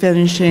also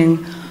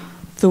finishing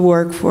the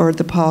work for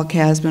the Paul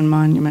Kasman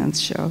Monuments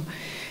show.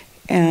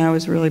 And I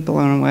was really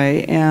blown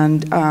away.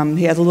 And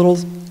he had a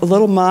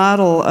little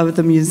model of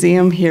the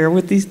museum here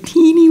with these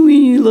teeny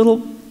weeny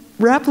little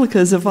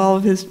replicas of all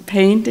of his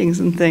paintings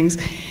and things.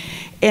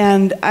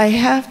 And I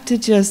have to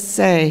just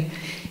say,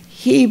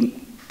 he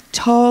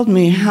told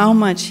me how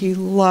much he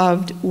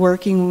loved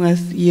working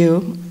with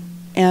you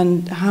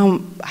and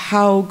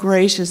how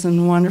gracious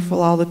and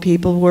wonderful all the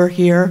people were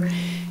here,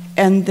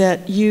 and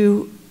that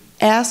you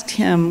asked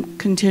him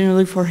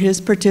continually for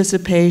his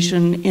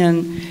participation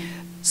in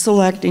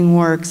selecting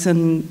works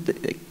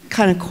and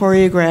kind of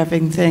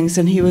choreographing things,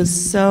 and he was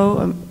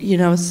so,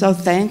 so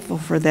thankful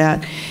for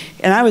that.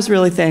 And I was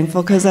really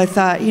thankful because I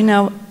thought,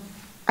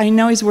 I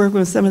know he's working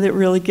with somebody that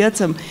really gets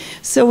him.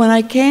 So when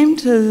I came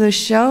to the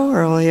show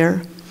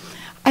earlier,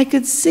 I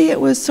could see it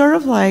was sort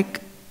of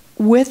like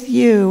with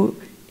you,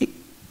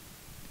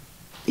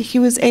 she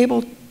was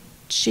able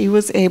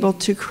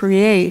to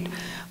create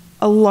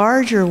a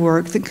larger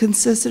work that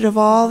consisted of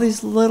all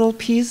these little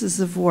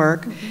pieces of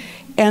work,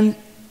 and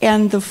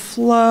the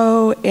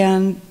flow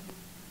and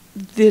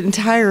the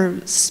entire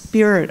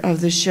spirit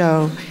of the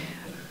show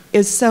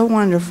is so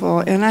wonderful.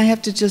 And I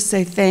have to just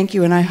say thank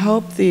you, and I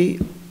hope the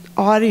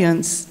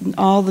audience,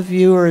 all the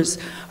viewers,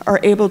 are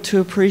able to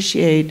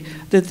appreciate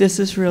that this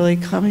is really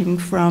coming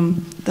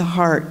from the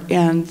heart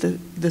and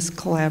this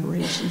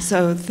collaboration.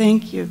 So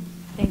thank you.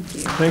 Thank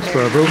you. Thanks,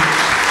 Barbara.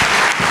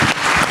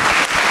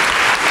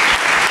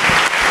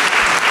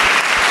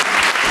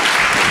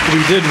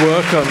 We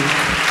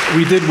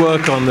did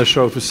work on the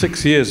show for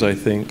 6 years, I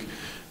think,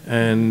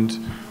 and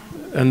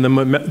the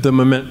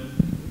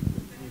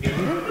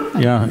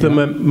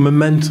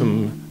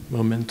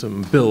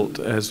momentum built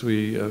as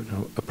we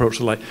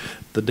approached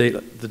the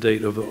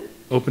date of the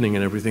opening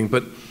and everything.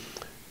 But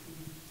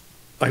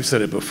I've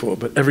said it before,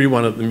 but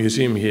everyone at the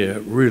museum here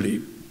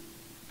really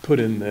put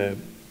in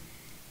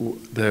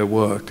their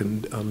work,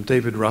 and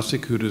David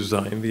Russick, who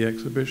designed the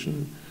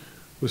exhibition,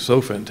 was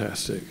so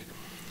fantastic.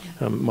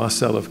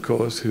 Marcel, of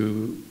course,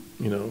 who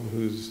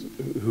is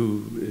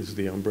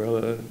the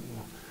umbrella,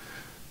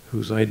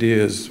 whose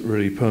ideas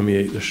really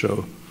permeate the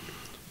show.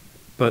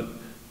 But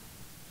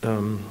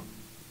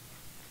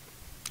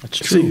that's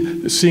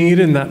true. Seeing it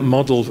in that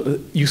model,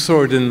 you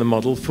saw it in the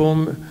model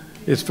form.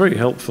 It's very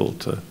helpful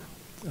to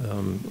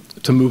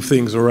move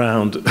things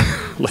around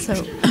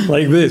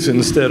like this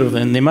instead of.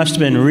 And they must have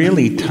been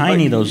really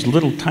tiny. Those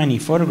little tiny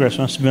photographs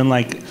must have been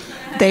like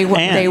they were.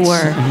 ants. They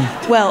were.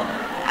 Well,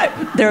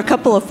 there are a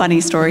couple of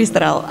funny stories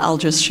that I'll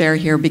just share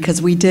here,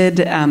 because we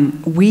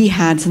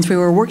had, since we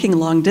were working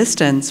long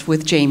distance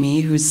with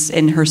Jamie, who's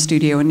in her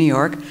studio in New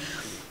York,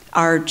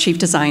 our chief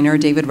designer,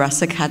 David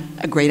Russick, had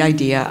a great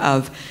idea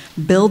of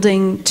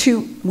building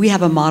we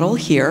have a model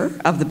here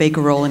of the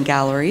Baker Rowland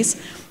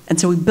Galleries, and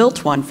so we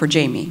built one for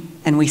Jamie,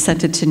 and we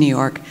sent it to New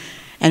York.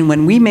 And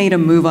when we made a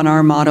move on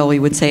our model, we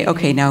would say,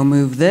 okay, now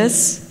move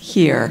this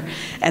here.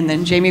 And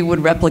then Jamie would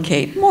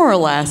replicate more or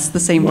less the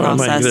same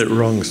process. I might get it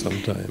wrong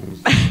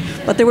sometimes.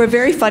 But there were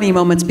very funny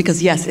moments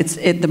because, yes,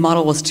 the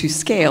model was to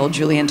scale,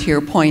 Julian, to your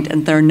point,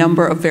 and there are a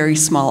number of very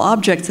small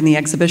objects in the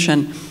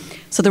exhibition.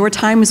 So there were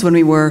times when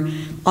we were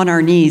on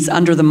our knees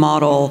under the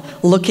model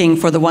looking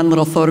for the one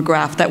little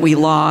photograph that we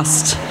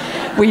lost.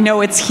 We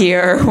know it's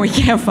here, we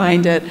can't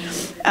find it.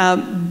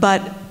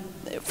 But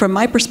from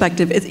my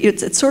perspective,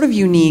 it's sort of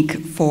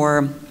unique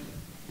for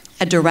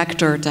a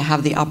director to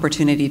have the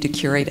opportunity to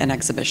curate an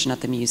exhibition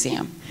at the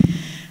museum.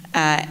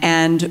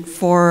 And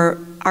for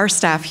our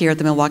staff here at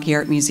the Milwaukee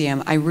Art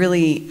Museum, I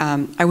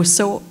was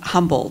so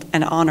humbled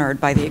and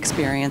honored by the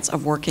experience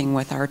of working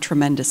with our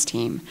tremendous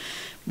team,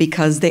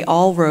 because they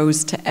all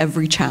rose to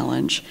every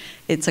challenge.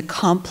 It's a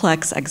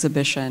complex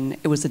exhibition.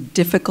 It was a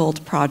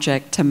difficult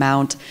project to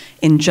mount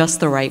in just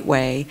the right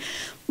way.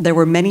 There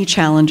were many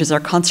challenges. Our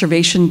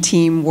conservation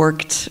team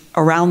worked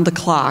around the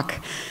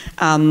clock.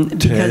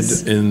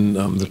 Because, Ted in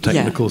the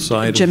technical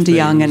side Jim of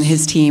DeYoung things. and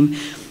his team,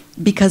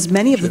 because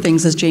many of the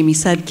things, as Jamie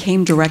said,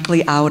 came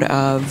directly out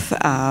of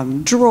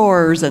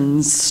drawers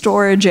and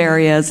storage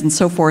areas and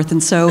so forth.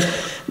 And so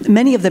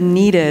many of them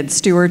needed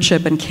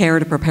stewardship and care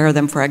to prepare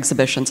them for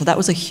exhibition. So that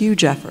was a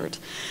huge effort.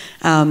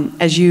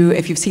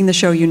 If you've seen the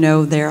show, you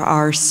know there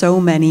are so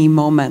many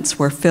moments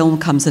where film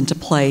comes into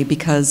play,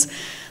 because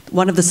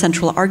one of the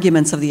central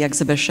arguments of the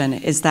exhibition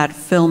is that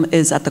film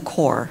is at the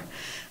core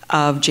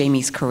of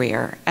Jamie's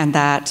career, and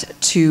that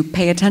to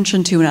pay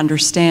attention to and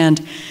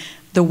understand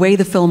the way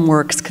the film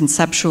works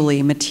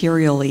conceptually,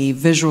 materially,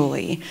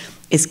 visually,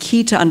 is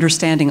key to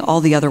understanding all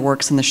the other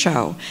works in the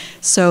show.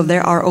 So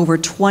there are over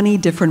 20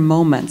 different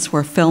moments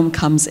where film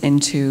comes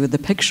into the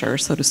picture,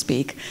 so to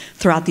speak,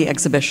 throughout the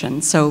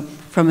exhibition. So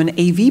from an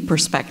AV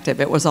perspective,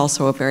 it was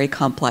also a very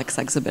complex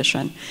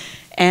exhibition.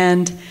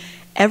 And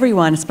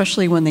everyone,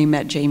 especially when they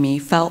met Jamie,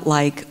 felt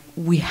like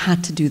we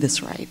had to do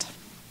this right,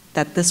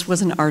 that this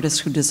was an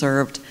artist who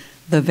deserved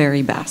the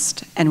very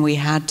best, and we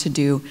had to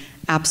do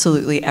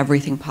absolutely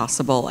everything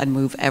possible and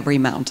move every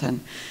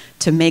mountain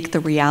to make the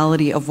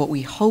reality of what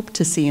we hope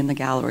to see in the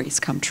galleries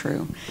come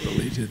true.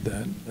 Really did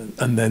that,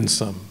 and then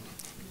some.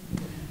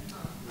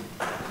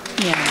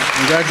 Yeah.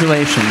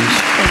 Congratulations.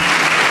 Thank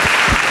you.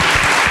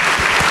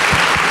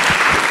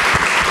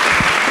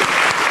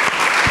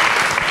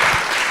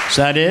 Is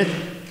that it?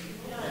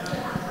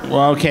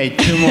 Well, okay,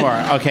 two more.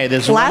 Okay,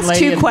 there's Last one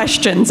lady two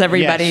questions,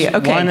 everybody. Yes,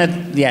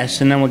 Okay. yes,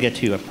 and then we'll get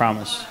to you, I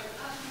promise.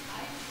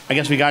 I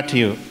guess we got to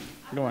you.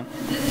 Go on. I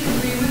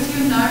disagree with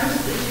you, Nares,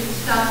 that you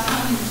stop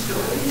telling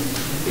stories,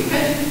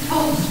 because you've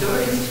told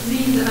stories to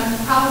me that I'm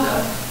proud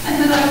of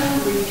and that I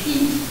will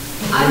repeat.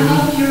 I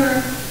love your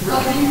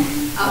rubbing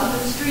out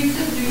the streets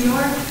of New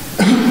York.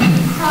 I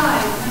cry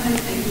when I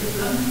think of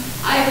them.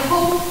 I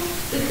hope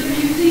that the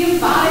museum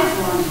buys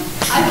one.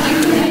 I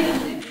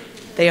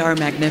think They are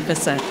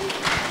magnificent.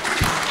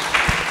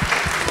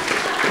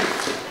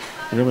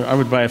 Really, I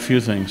would buy a few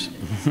things.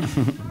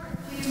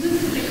 this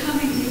is the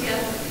coming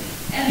together,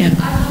 and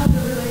I love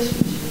the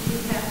relationship we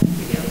have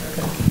together.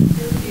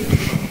 It's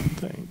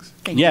beautiful. Thanks.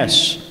 Thank you.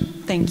 Yes.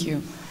 Thank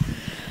you.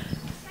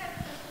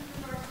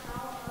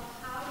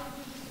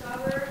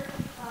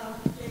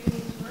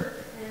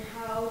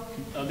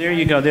 Oh, there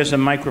you go. There's a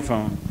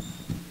microphone.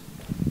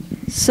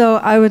 So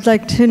I would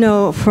like to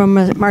know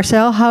from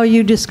Marcel how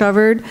you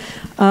discovered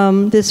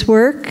this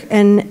work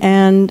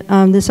and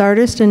this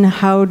artist, and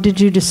how did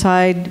you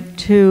decide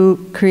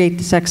to create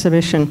this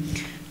exhibition?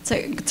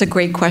 It's a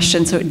great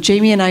question. So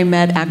Jamie and I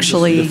met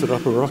actually. You just lifted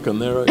up a rock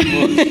and there it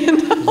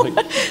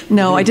was.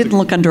 No, I didn't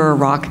look under a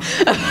rock.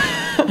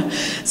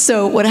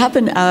 So what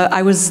happened,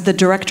 I was the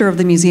director of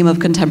the Museum of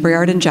Contemporary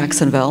Art in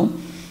Jacksonville,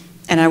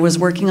 and I was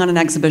working on an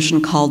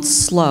exhibition called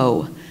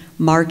Slow,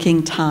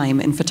 Marking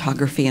Time in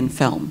Photography and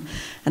Film.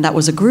 And that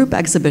was a group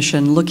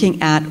exhibition looking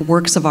at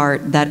works of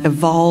art that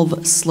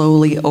evolve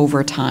slowly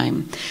over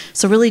time.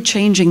 So really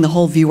changing the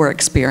whole viewer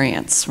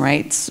experience,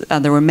 right?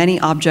 There were many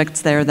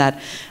objects there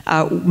that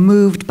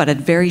moved, but at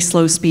very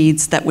slow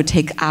speeds that would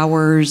take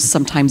hours,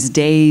 sometimes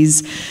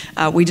days.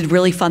 We did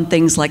really fun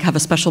things like have a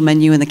special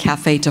menu in the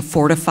cafe to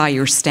fortify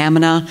your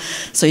stamina,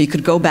 so you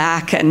could go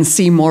back and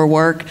see more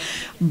work.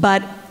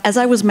 But as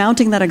I was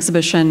mounting that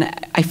exhibition,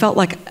 I felt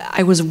like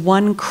I was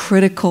one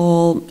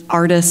critical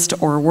artist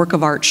or work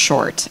of art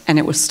short, and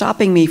it was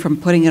stopping me from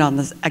putting it on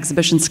the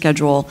exhibition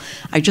schedule.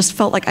 I just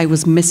felt like I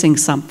was missing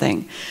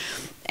something.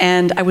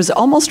 And I was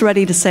almost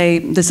ready to say,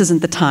 this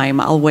isn't the time,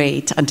 I'll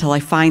wait until I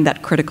find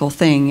that critical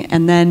thing.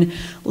 And then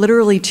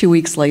literally 2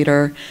 weeks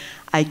later,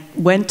 I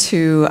went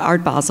to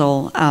Art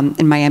Basel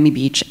in Miami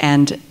Beach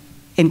and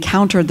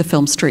encountered the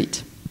film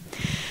Street.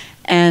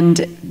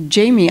 And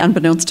Jamie,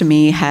 unbeknownst to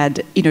me,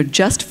 had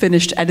just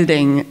finished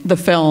editing the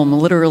film,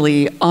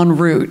 literally en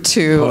route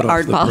to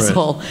Art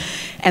Basel,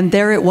 and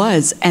there it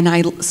was. And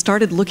I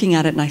started looking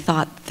at it, and I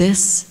thought,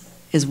 this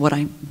is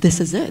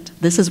it.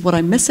 This is what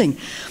I'm missing.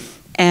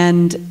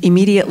 And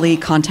immediately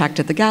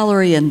contacted the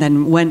gallery, and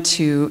then went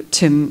to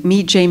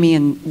meet Jamie,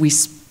 and we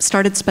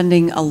started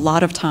spending a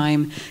lot of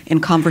time in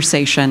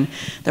conversation.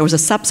 There was a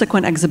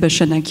subsequent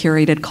exhibition I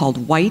curated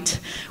called White,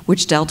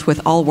 which dealt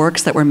with all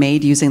works that were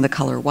made using the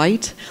color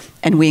white,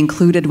 and we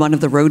included one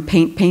of the road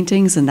paint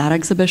paintings in that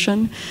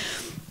exhibition.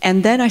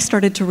 And then I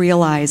started to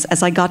realize,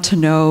 as I got to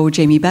know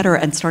Jamie better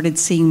and started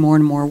seeing more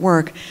and more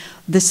work,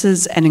 this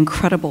is an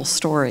incredible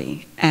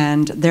story,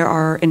 and there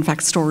are, in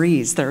fact,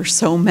 stories. There are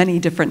so many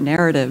different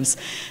narratives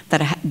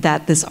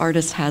that this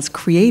artist has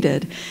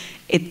created.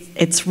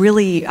 It's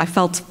really, I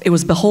felt it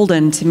was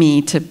beholden to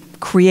me to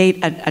create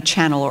a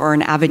channel or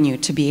an avenue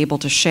to be able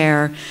to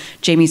share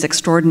Jamie's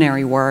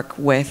extraordinary work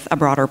with a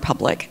broader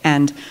public.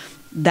 And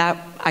that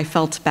I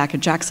felt back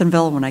at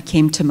Jacksonville. When I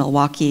came to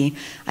Milwaukee,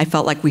 I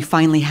felt like we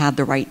finally had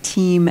the right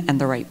team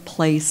and the right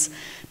place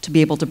to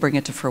be able to bring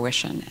it to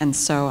fruition. And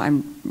so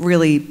I'm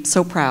really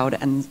so proud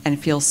and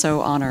feel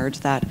so honored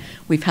that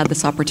we've had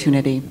this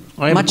opportunity.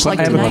 I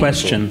have a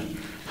question.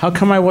 How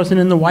come I wasn't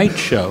in the White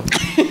show?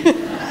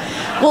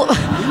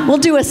 We'll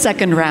do a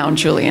second round,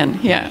 Julian.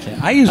 Yeah. Okay.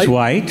 I use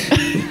white.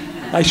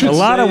 I should a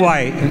lot of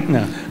white.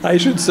 No. I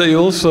should say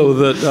also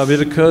that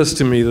it occurs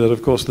to me that,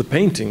 of course, the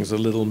paintings are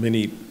little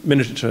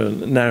miniature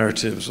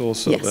narratives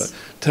also. Yes.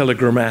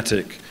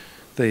 Telegrammatic.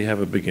 They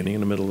have a beginning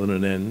and a middle and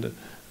an end. And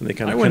they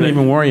kind of I wouldn't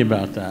even worry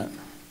about that.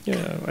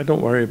 Yeah, I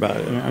don't worry about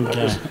it.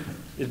 Okay.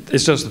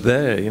 It's just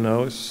there,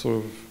 It's sort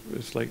of,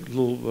 it's like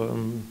little...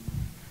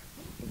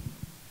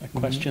 a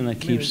question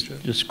that keeps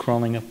just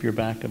crawling up your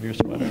back of your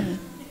sweater.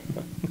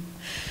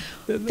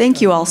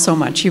 Thank you all so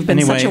much. You've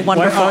been such a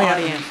wonderful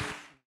audience.